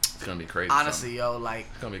 It's gonna be crazy. Honestly, yo, like,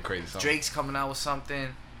 it's gonna be crazy. Summer. Drake's coming out with something.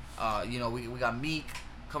 We got Meek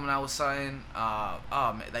coming out with something.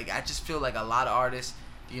 Man, like, I just feel like a lot of artists,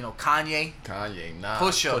 Kanye, Nas,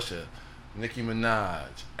 Pusha, Nicki Minaj,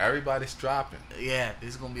 everybody's dropping. Yeah,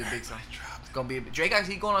 this is gonna be a big summer. It's gonna be Drake.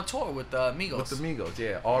 Actually going on tour with Migos. With the Migos,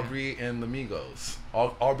 yeah. Aubrey and the Migos.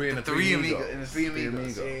 Aubrey and the three Amigos. And the three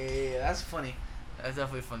Amigos. Yeah, that's funny. That's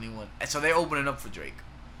definitely a funny one. And so they're opening up for Drake.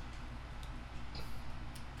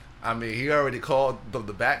 I mean, he already called the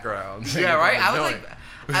background. Yeah, right. I was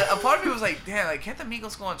like, a part of me was like, damn, like, can't the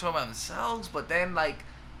Migos go on tour by themselves? But then, like,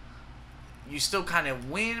 you still kind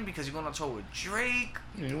of win because you're going on tour with Drake.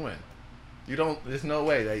 You win. You don't. There's no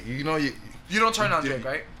way. Like, you don't turn on Drake,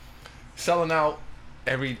 right? Selling out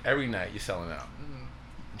every night. You're selling out. Mm-hmm.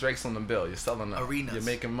 Drake's on the bill. You're selling out. Arenas. You're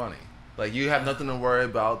making money. Like, you have nothing to worry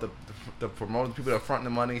about. The promoters, people that are fronting the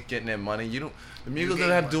money, getting their money. The Migos don't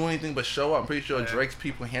have to do anything but show up. I'm pretty sure Drake's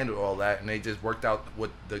people handled all that, and they just worked out what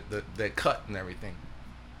their cut and everything.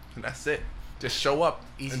 And that's it. Just show up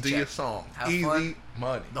Easy and do check. your song. Have Easy fun.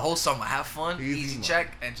 money. The whole summer, have fun, easy money.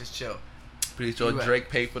 check, and just chill. Pretty sure You Drake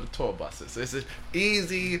paid for the tour buses. It's just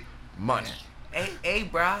easy money. Hey,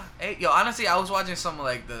 brah. Hey, yo, honestly, I was watching some of,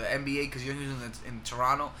 like, the NBA because you're in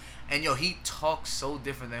Toronto. And, yo, he talks so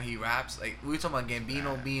different than he raps. Like, we were talking about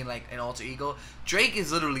Gambino being, like, an alter ego. Drake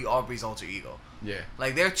is literally Aubrey's alter ego. Yeah.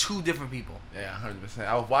 Like, they're two different people. Yeah, 100%.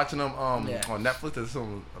 I was watching them on Netflix. There's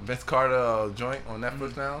some Vince Carter joint on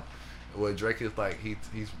Netflix now, where Drake is, like, he's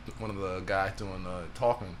one of the guys doing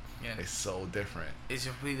talking. Yeah. It's so different. It's a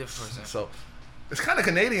completely different person. So, it's kind of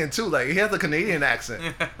Canadian, too. Like, he has a Canadian accent.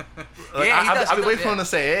 Like, Yeah, he does. I've been waiting for him to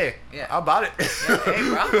say, hey, Yeah. how about it? Yeah, hey,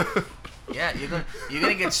 bro. Yeah, you're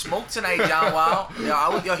gonna get smoked tonight, John Wall.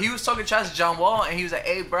 He was talking trash to John Wall, and he was like,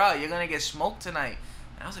 "Hey, bro, you're gonna get smoked tonight."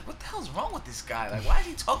 And I was like, "What the hell's wrong with this guy? Like, why is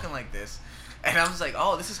he talking like this?" And I was like,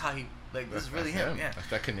 "Oh, this is how he like. This is really him." Yeah, That's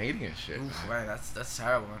that Canadian shit. Oof, right. That's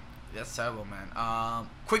terrible, man. That's terrible, man.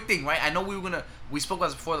 Quick thing, right? I know we spoke about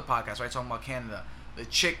this before the podcast, right? Talking about Canada. The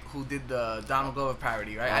chick who did the Donald Glover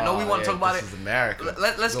parody, right? I know we want to talk about this it. Is America.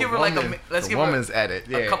 Let's give her like woman's edit.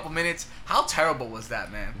 Yeah. A couple minutes. How terrible was that,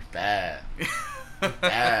 man? Bad.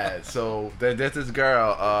 Bad. So there's this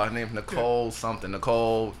girl, her name's Nicole something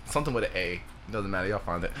with an A. Doesn't matter, y'all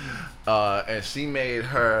find it. And she made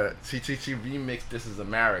she remixed "This Is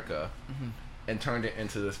America" and turned it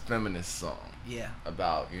into this feminist song. Yeah.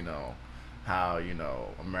 About how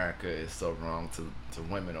America is so wrong to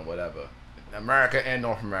women or whatever. America and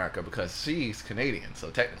North America, because she's Canadian, so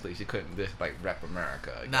technically she couldn't just like rep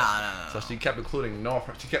America. Nah. So she kept including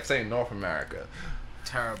She kept saying North America.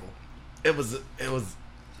 Terrible. It was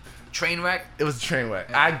Train wreck. It was a train wreck.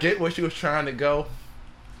 Yeah. I get where she was trying to go,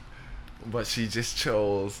 but she just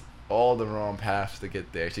chose all the wrong paths to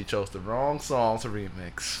get there. She chose the wrong song to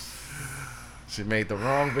remix. She made the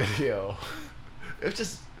wrong video. It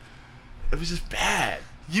was just bad.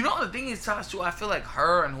 You know, the thing is, Tosh, too, I feel like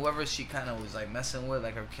her and whoever she kind of was like messing with,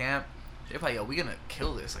 like her camp, they're like, yo, we gonna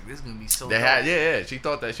kill this. Like, this is gonna be so dope. She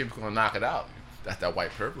thought that she was gonna knock it out. That's that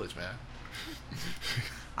white privilege, man.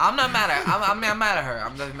 I'm not mad at her. I'm mad at her.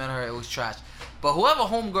 I'm not mad at her. It was trash. But whoever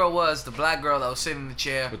homegirl was, the black girl that was sitting in the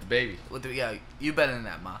chair With the baby. You better than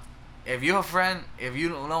that, ma. If you're a friend, if you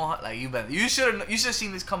don't know her, like, you better. You should have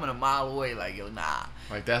seen this coming a mile away. Like, yo, nah.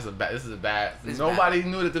 Like, this is a bad. It's Nobody bad.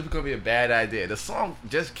 knew that this was gonna be a bad idea. The song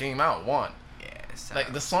just came out. Yeah, it's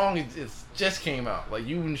Like, the song just came out. Like,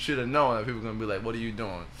 you should have known that people were gonna be like, "What are you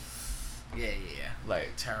doing?" Yeah. Like,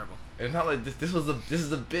 Terrible. it's not like this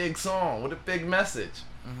is a big song with a big message.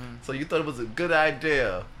 Mm-hmm. So you thought it was a good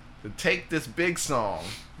idea to take this big song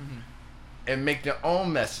and make your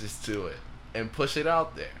own message to it and push it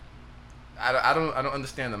out there. I don't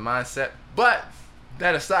understand the mindset. But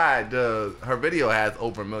that aside, her video has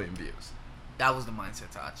over 1 million views. That was the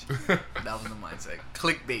mindset, Taj. That was the mindset.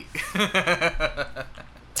 Clickbait.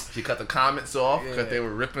 She cut the comments off because they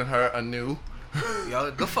were ripping her anew.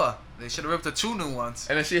 Yo, good for her. They should have ripped the 2 new ones.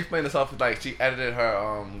 And then she explained herself, like, she edited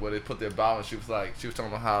her where they put their about, and she was talking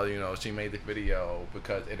about how she made the video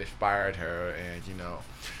because it inspired her, and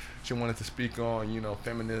she wanted to speak on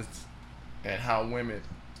feminists and how women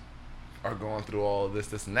are going through all of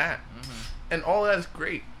this and that, and all that is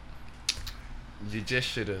great. You just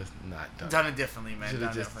should have not done it differently, man. Should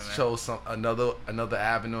have just chose another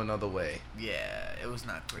avenue, another way. Yeah, it was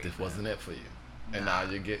not great. This wasn't it for you, and now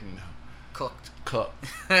you're getting cooked.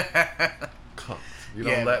 You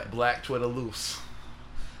don't let Black Twitter loose.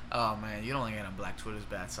 Oh man, you don't like getting Black Twitter's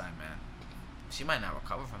bad side, man. She might not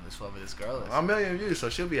recover from this, whoever this girl is. 1 million views, so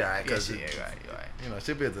she'll be alright. Yeah, you're right.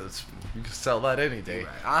 She'll be able to. You can sell that any day,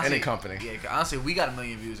 honestly, any company. Yeah, honestly, we got 1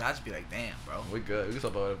 million views. I'd just be like, damn, bro. We good. We can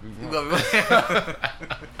talk about whatever we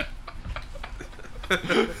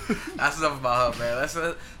want. That's enough about her, man.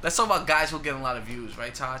 Let's talk about guys who get a lot of views,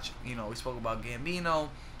 right, Taj? We spoke about Gambino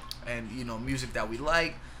and music that we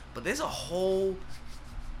like, but there's a whole,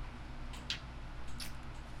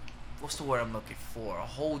 what's the word I'm looking for? A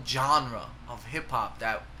whole genre of hip hop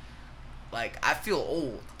that, like, I feel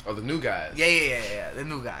old. Oh, the new guys. Yeah. The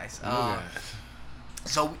new guys.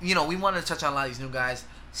 So we want to touch on a lot of these new guys: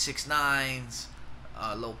 6ix9ine,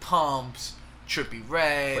 Lil Pumps, Trippie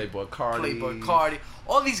Redd, Playboy Cardi,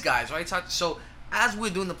 all these guys, right? So as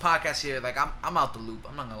we're doing the podcast here, like I'm out the loop.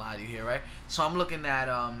 I'm not gonna lie to you here, right? So I'm looking at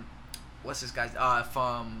what's this guy's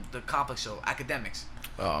from the Complex show, Academics.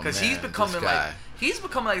 Oh, because he's becoming like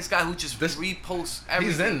this guy who just reposts everything.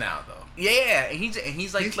 He's in now though. Yeah, and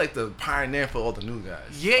he's like the pioneer for all the new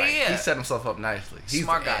guys. Yeah. He set himself up nicely. He's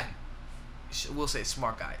smart guy. We'll say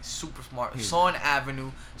smart guy, super smart. Saw an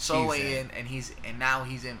avenue, saw in, and now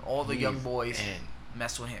he's in. All the young boys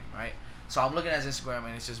mess with him, right? So I'm looking at his Instagram,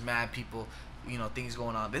 and it's just mad people, things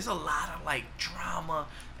going on. There's a lot of like drama,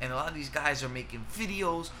 and a lot of these guys are making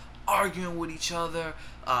videos, arguing with each other.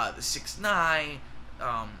 The 6ix9ine.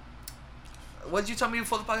 What did you tell me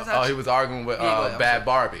before the podcast? Oh, he was arguing with Bad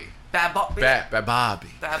Barbie. Bad Barbie. Bad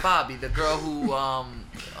Barbie. The girl who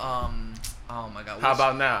oh my God. How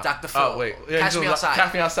about now? Dr. Phil. Oh wait. Catch Me Outside.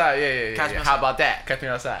 Catch Me Outside. Yeah. Catch Me Outside. How about that? Catch Me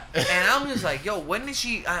Outside. And I'm just like, yo, when did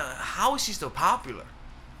she? How is she still popular?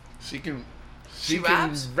 She can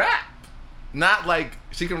raps? rap. Not like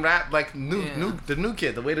she can rap like the new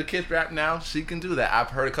kid. The way the kids rap now, she can do that. I've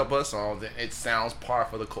heard a couple of songs and it sounds par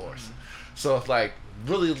for the course. So it's like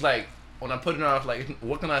really like when I put it on, like,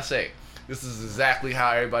 what can I say? This is exactly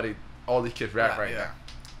how all these kids rap right now,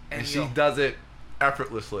 and she does it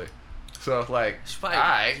effortlessly. So it's like, it's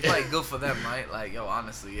probably good for them, right? Like, yo,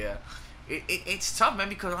 honestly, yeah. It's tough, man,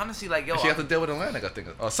 because honestly, like, yo, she has to deal with Atlantic, I think,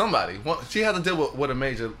 or somebody. She has to deal with a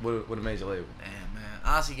major label. Damn, man.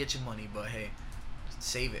 Honestly, get your money, but hey,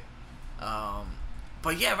 save it.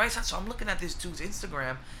 But yeah, right. So I'm looking at this dude's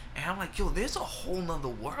Instagram, and I'm like, yo, there's a whole nother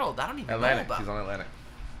world I don't even know about. She's on Atlantic.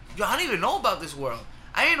 Yo, I don't even know about this world.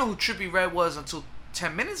 I didn't know who Trippie Redd was until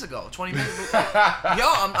 10 minutes ago, 20 minutes ago.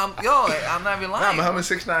 I'm not even lying. Nah, Muhammad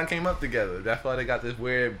 6ix9ine came up together. That's why they got this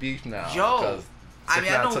weird beef now. Yo, because I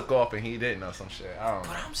 6ix9ine took off and he didn't or some shit. I don't know.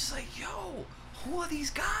 But I'm just like, yo, who are these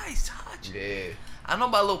guys, Taj? Yeah. I know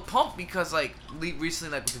about Lil Pump because like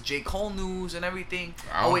recently, like with the J. Cole news and everything.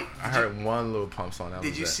 I heard one Lil Pump song.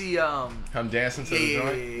 Did you see him dancing to the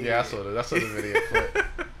joint? Yeah, I saw that. I saw the video clip.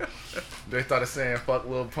 They started saying "fuck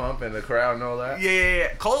Lil Pump" in the crowd and all that.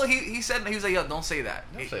 Yeah. Cole, he said, he was like, yo, don't say that.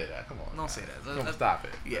 Don't say that. Come on. Don't say that. Don't stop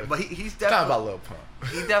it. Yeah, but he's Talk definitely about Lil Pump.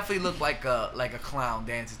 he definitely looked like a clown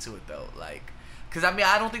dancing to it though. Like, cause I mean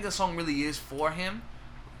I don't think the song really is for him.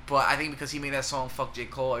 But I think because he made that song "Fuck J.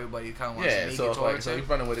 Cole," everybody kind of wants to make it towards him. So he's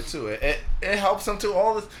running with it too. It helps him too.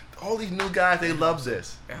 All these new guys, they love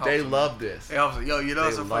this. They love this. It helps him. Yo, you know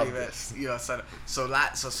what's so funny, man? This. You know, so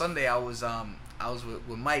Sunday I was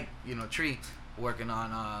with Mike, you know, Tree, working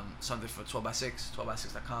on something for 12x6,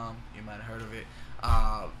 12x6.com. You might have heard of it.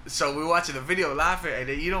 So we were watching the video, laughing, and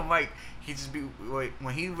then you know Mike, he just be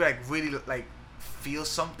when he like really like feels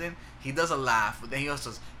something, he does a laugh, but then he also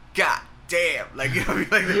says, "God damn," like, you know,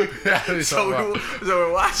 like so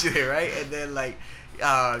we're watching it, right? And then like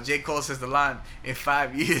J. Cole says the line, "In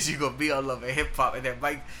 5 years you gonna be all over hip hop," and then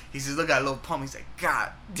Mike, he says, "Look at Lil Pump," he's like,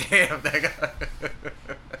 "God damn that guy."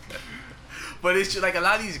 But it's just like a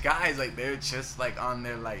lot of these guys, like they're just like on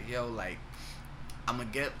there like, yo, like I'm gonna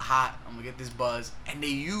get hot, I'm gonna get this buzz, and they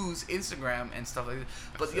use Instagram and stuff like that.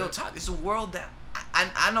 But yo, Todd, it's a world that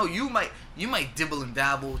I know you might dibble and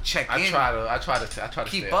dabble, check in. I try to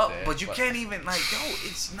keep up, but you can't even like, yo,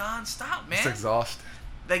 it's nonstop, man. It's exhausting.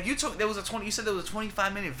 Like you said there was a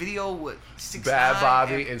 25-minute video with 6ix9ine. Bad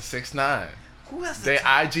Bobby and 6ix9ine. Who has they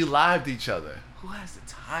IG lived each other. Who has the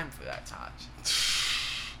time for that, Taj?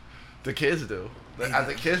 The kids do.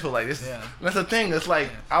 The kids were like, this. Yeah. That's the thing. It's like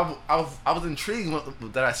I was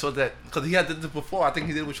intrigued that I saw that because he had did this before. I think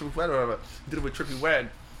he did it with Trippie Redd or whatever. He did it with Trippie Redd.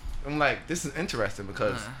 I'm like, this is interesting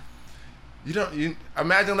because you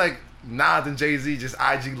imagine like Nas and Jay-Z just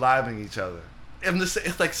IG living each other.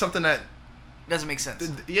 It's like something that doesn't make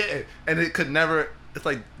sense. Yeah, and it could never. It's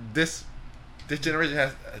like this generation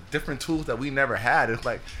has different tools that we never had. It's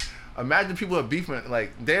like imagine people are beefing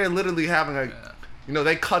like they're literally having a. Yeah. You know,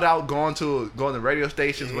 they cut out going to radio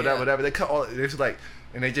stations, whatever. They cut all. It's like,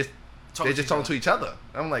 and they just talking to each other.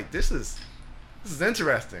 I'm like, this is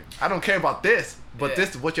interesting. I don't care about this, but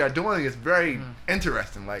this what you're doing is very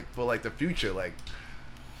interesting. Like for like the future, like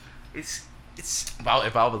it's. If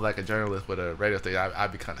I was like a journalist with a radio station,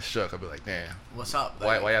 I'd be kind of shook. I'd be like, damn, what's up?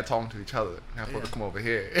 Like, why y'all talking to each other? I'm supposed to come over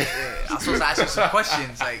here. I'm supposed to ask you some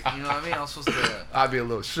questions, like you know what I mean. I'm supposed to. I'd be a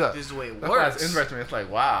little shook. This is the way it works. works. It's interesting. It's like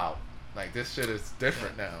wow. Like this shit is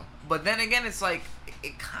different now. But then again, it's like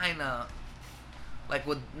it kind of like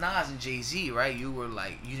with Nas and Jay-Z, right? You were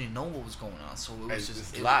like you didn't know what was going on, so it was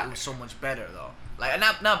just it was so much better though. Like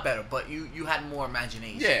not better, but you had more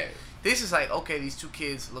imagination. Yeah. This is like okay, these two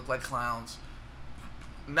kids look like clowns.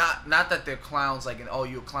 Not that they're clowns like oh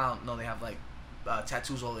you a clown. No, they have like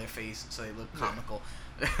tattoos all over their face, so they look comical.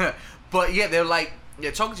 Yeah. But yeah, they're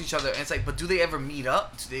talking to each other, and it's like, but do they ever meet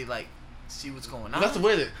up? Do they like? See what's going on. That's the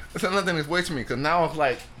way that's another thing that's weird to me because now it's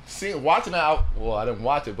like watching that. Well, I didn't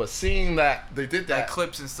watch it, but seeing that they did that like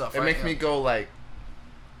clips and stuff. It makes me go like,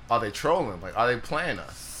 are they trolling? Like, are they playing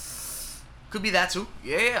us? Could be that too.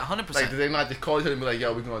 Yeah, 100%. Like, did they not just call each other and be like,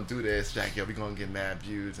 yo, we're gonna do this, Jack? Yo, we're gonna get mad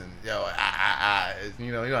views and yo,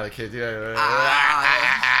 you know how the kids. Yeah.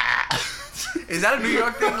 Is that a New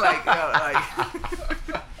York thing? Like, I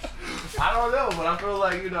don't know, but I feel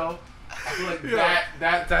like I feel like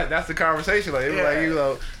that's the conversation. Like, it was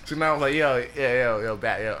like, so now I'm like, yo,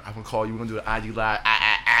 I'm gonna call you, we're gonna do an IG live,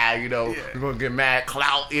 we're gonna get mad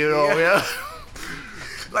clout,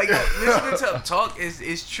 Like, listening to him talk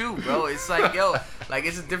is true, bro. It's like, like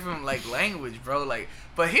it's a different like language, bro. Like,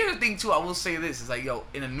 but here's the thing too. I will say this: it's like,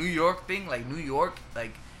 in a New York thing, like New York,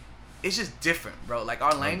 like it's just different, bro. Like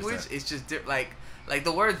our language, 100%. It's just like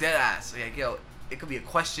the word dead ass. Like, it could be a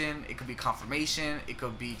question, it could be confirmation, it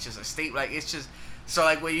could be just a state. Like it's just so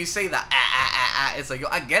like when you say that it's like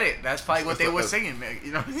I get it. That's probably what they were saying, man.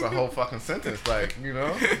 You know, it's a whole fucking sentence, like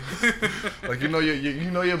like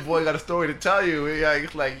your boy got a story to tell you.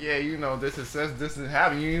 It's like this is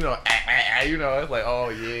happening. It's like oh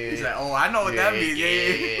yeah. He's like oh I know what that means.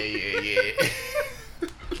 Yeah.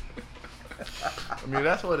 I mean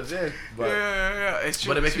that's what it is. But, it's true.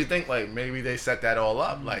 But it makes me think like maybe they set that all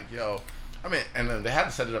up. Like I mean, and then they had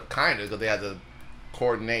to set it up kind of because they had to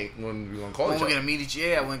coordinate when we're gonna call each other. When we're gonna meet each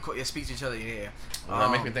other, when speak to each other, Well, that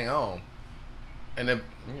makes me think, And then,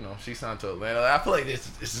 you know, she signed to Atlanta. I feel like this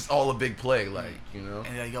is all a big play, like, you know.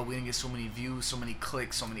 And like, yo, we didn't get so many views, so many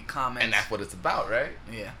clicks, so many comments. And that's what it's about, right?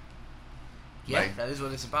 Yeah. Yeah, Like- that is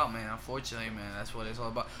what it's about, man. Unfortunately, man, that's what it's all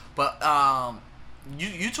about. But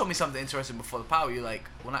you told me something interesting before the power. You're like,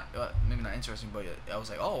 well, not maybe not interesting, but I was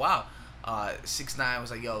like, oh wow. 6ix9ine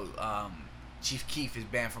was like, yo, Chief Keef is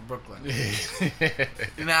banned from Brooklyn.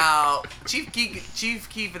 Now, Chief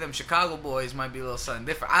Keef and them Chicago boys might be a little something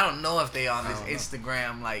different. I don't know if they on this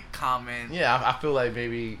Instagram like comment. Yeah, I feel like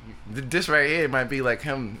maybe this right here might be like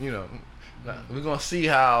him, you know. We're going to see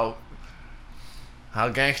how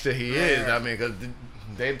gangster he is. I mean, because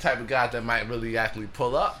they the type of guys that might really actually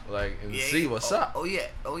pull up, like, and see what's up. Oh yeah,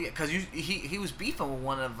 because he was beefing with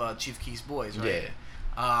one of Chief Keef's boys, right? Yeah.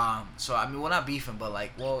 So I mean, we're not beefing, but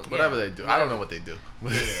like, well, Whatever they do. I don't know what they do.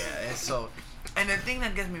 Yeah, and so, and the thing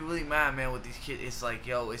that gets me really mad, man, with these kids, it's like,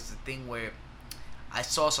 yo, it's the thing where I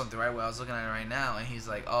saw something right where I was looking at it right now, and he's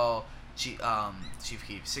like, oh, Chief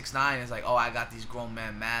Keef, 6ix9ine is like, oh, I got these grown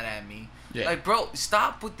men mad at me. Yeah. Like, bro,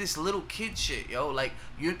 stop with this little kid shit, yo. Like,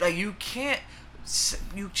 you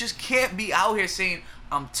just can't be out here saying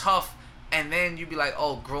I'm tough. And then you be like,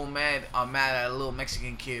 oh, grown men are mad at a little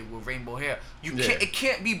Mexican kid with rainbow hair. Can't. It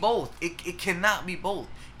can't be both. It cannot be both.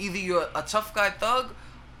 Either you're a tough guy thug,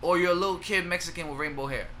 or you're a little kid Mexican with rainbow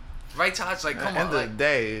hair. Right, Taj? Like, come on. At the end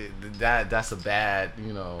of the day, that's a bad,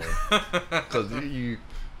 you know, because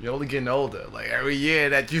you're only getting older. Like, every year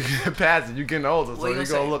that you get past it, you're getting older. So you're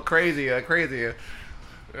going to look crazier and crazier.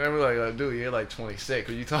 And we're like, dude, you're like 26.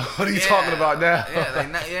 What are you talking about now? Yeah,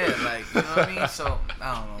 like, you know what I mean? So,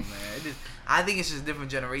 I don't know, man. I think it's just a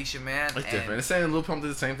different generation, man. It's different. It's saying Lil Pump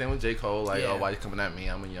did the same thing with J. Cole. Like, Yeah. oh, why you coming at me?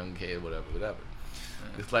 I'm a young kid, whatever. Yeah.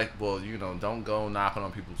 It's like, well, you know, don't go knocking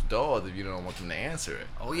on people's doors if you don't want them to answer it.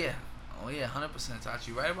 Oh, yeah, 100%, Taj.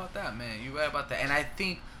 You right about that, man. You right about that. And I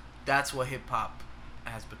think that's what hip-hop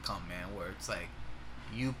has become, man, where it's like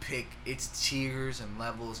you pick its tiers and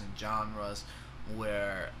levels and genres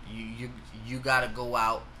where you got to go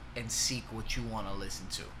out and seek what you want to listen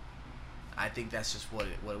to. I think that's just what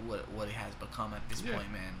it has become at this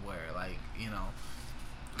point, man. Where, like, you know,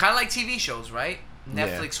 kind of like TV shows, right?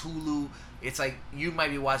 Netflix, Hulu. It's like you might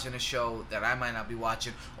be watching a show that I might not be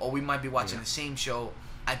watching, or we might be watching the same show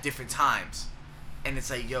at different times, and it's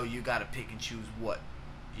like, yo, you gotta pick and choose what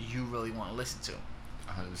you really want to listen to.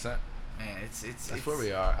 100%. Man, That's where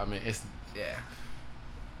we are. I mean, it's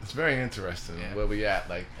very interesting where we at.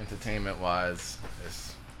 Like, entertainment wise,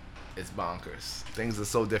 it's bonkers. Things are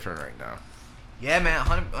so different right now. Yeah, man,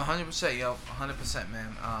 100%, yo, 100%,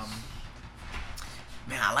 man.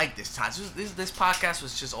 Man, I like this, Todd. This podcast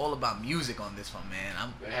was just all about music on this one,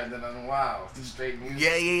 man. They haven't done nothing wild. It's straight music.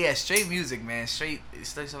 Yeah. Straight music, man. Straight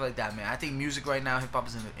stuff like that, man. I think music right now, hip hop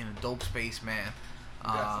is in a dope space, man.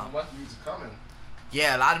 Got so much music coming.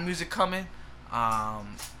 Yeah, a lot of music coming. And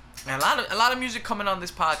a lot of music coming on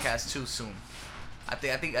this podcast too soon. I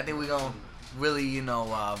think we're gonna really, you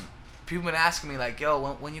know, people been asking me like,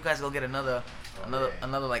 yo, when you guys gonna get another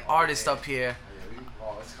like artist up here?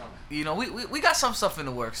 It's coming. You know, we got some stuff in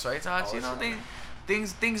the works, right, Todd? You know,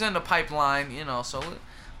 things are in the pipeline, you know, so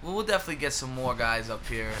we'll definitely get some more guys up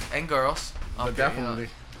here and girls. Up here, you know.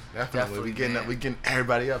 Definitely. We getting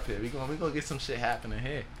everybody up here. We gonna get some shit happening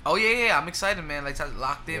here. Oh yeah. I'm excited, man. Like,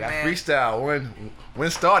 locked in, man. Freestyle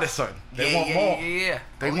when started something. They want more. Yeah.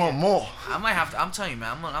 They want more. I might have to. I'm telling you,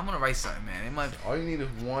 man. I'm gonna write something, man. It might. All you need is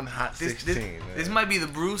one hot 16. Man. This might be the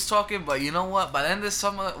Bruce talking, but you know what? By the end of the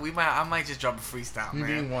summer, I might just drop a freestyle, man.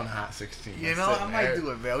 You need one hot 16. You know, I might do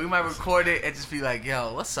it, man. We might record it and just be like,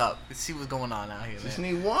 yo, what's up? Let's see what's going on out here, man. Just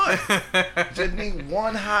need one. Just need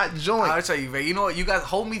one hot joint. I'll tell you, man. You know what? You guys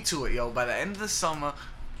hold me to it, yo. By the end of the summer,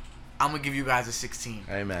 I'm gonna give you guys a 16.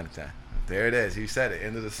 I ain't mad at that. There it is. You said it.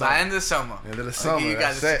 End of the summer. By the end of the summer. End of the summer. I'll give you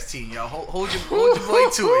guys a that's 16, yo. Hold your boy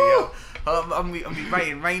to it, yo. I'm be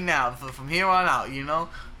writing right now from here on out. You know,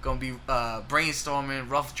 gonna be brainstorming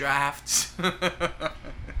rough drafts. I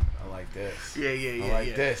like this. Yeah. I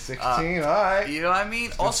like this. 16. All right. You know what I mean?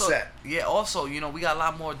 Also, set. yeah. Also, you know, we got a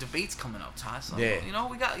lot more debates coming up, Ty. So, Yeah. You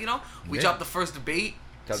know, we dropped the first debate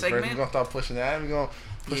segment. We're gonna start pushing that. We're gonna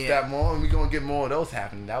push that more, and we're gonna get more of those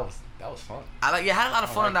happening. That was fun. I had a lot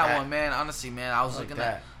of fun on that that one, man. Honestly, man, I was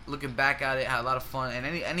looking back at it, had a lot of fun. And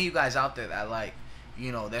any of you guys out there that, like,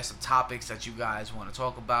 you know, there's some topics that you guys want to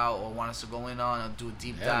talk about or want us to go in on or do a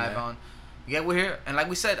deep dive on. Yeah, we're here. And like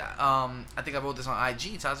we said, I think I wrote this on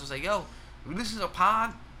IG. Todd was like, yo, we listen to a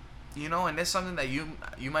pod, you know, and there's something that you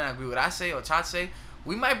might not agree with what I say or Todd say.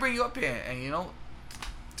 We might bring you up here and, you know,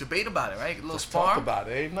 debate about it, right? A little Let's spar. talk about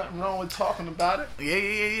it. Ain't nothing wrong with talking about it.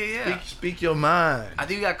 Yeah. Speak your mind. I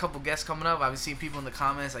think we got a couple guests coming up. I've been seeing people in the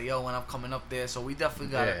comments like, "Yo, when I'm coming up there," so we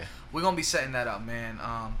definitely got. Yeah. We're gonna be setting that up, man.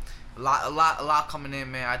 A lot coming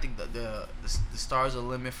in, man. I think the stars are the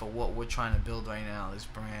limit for what we're trying to build right now. This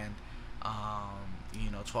brand,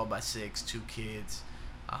 12 by 6, 2 kids.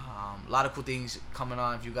 A lot of cool things coming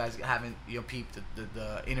on. If you guys haven't peeped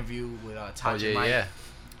the interview with Taj and Mike.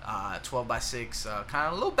 12 by 6, kind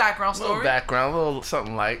of a little background story. A little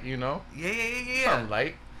something light, Yeah. Something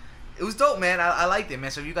light. It was dope, man. I liked it, man.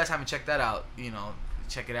 So if you guys haven't checked that out,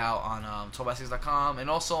 check it out on 12by6.com, and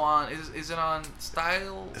also on is it on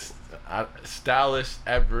Stylish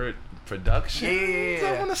Everett Productions.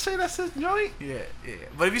 Yeah. I want to say that's his joint. Yeah.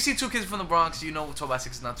 But if you see 2 kids from the Bronx,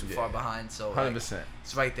 12by6 is not too far behind. So 100%.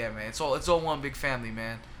 It's right there, man. It's all one big family,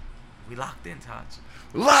 man. We locked in, Taj.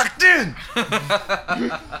 Locked in.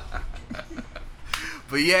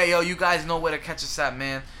 But yeah, yo, you guys know where to catch us at,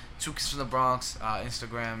 man. 2 Kids from the Bronx,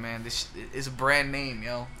 Instagram, man. This is a brand name,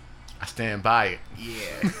 yo. I stand by it.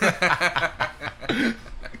 Yeah.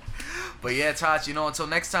 But yeah, Taj, until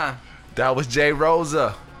next time. That was Jay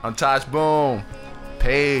Rosa on Taj Boom.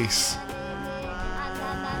 Peace.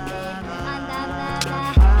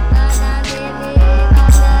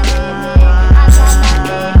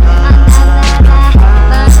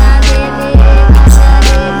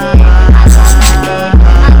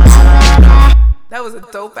 That was a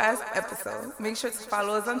dope ass episode. Make sure to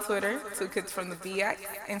follow us on Twitter, 2 Kids from the BX,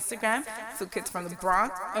 Instagram, 2 Kids from the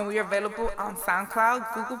Bronx, and we are available on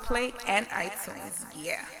SoundCloud, Google Play, and iTunes.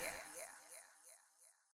 Yeah.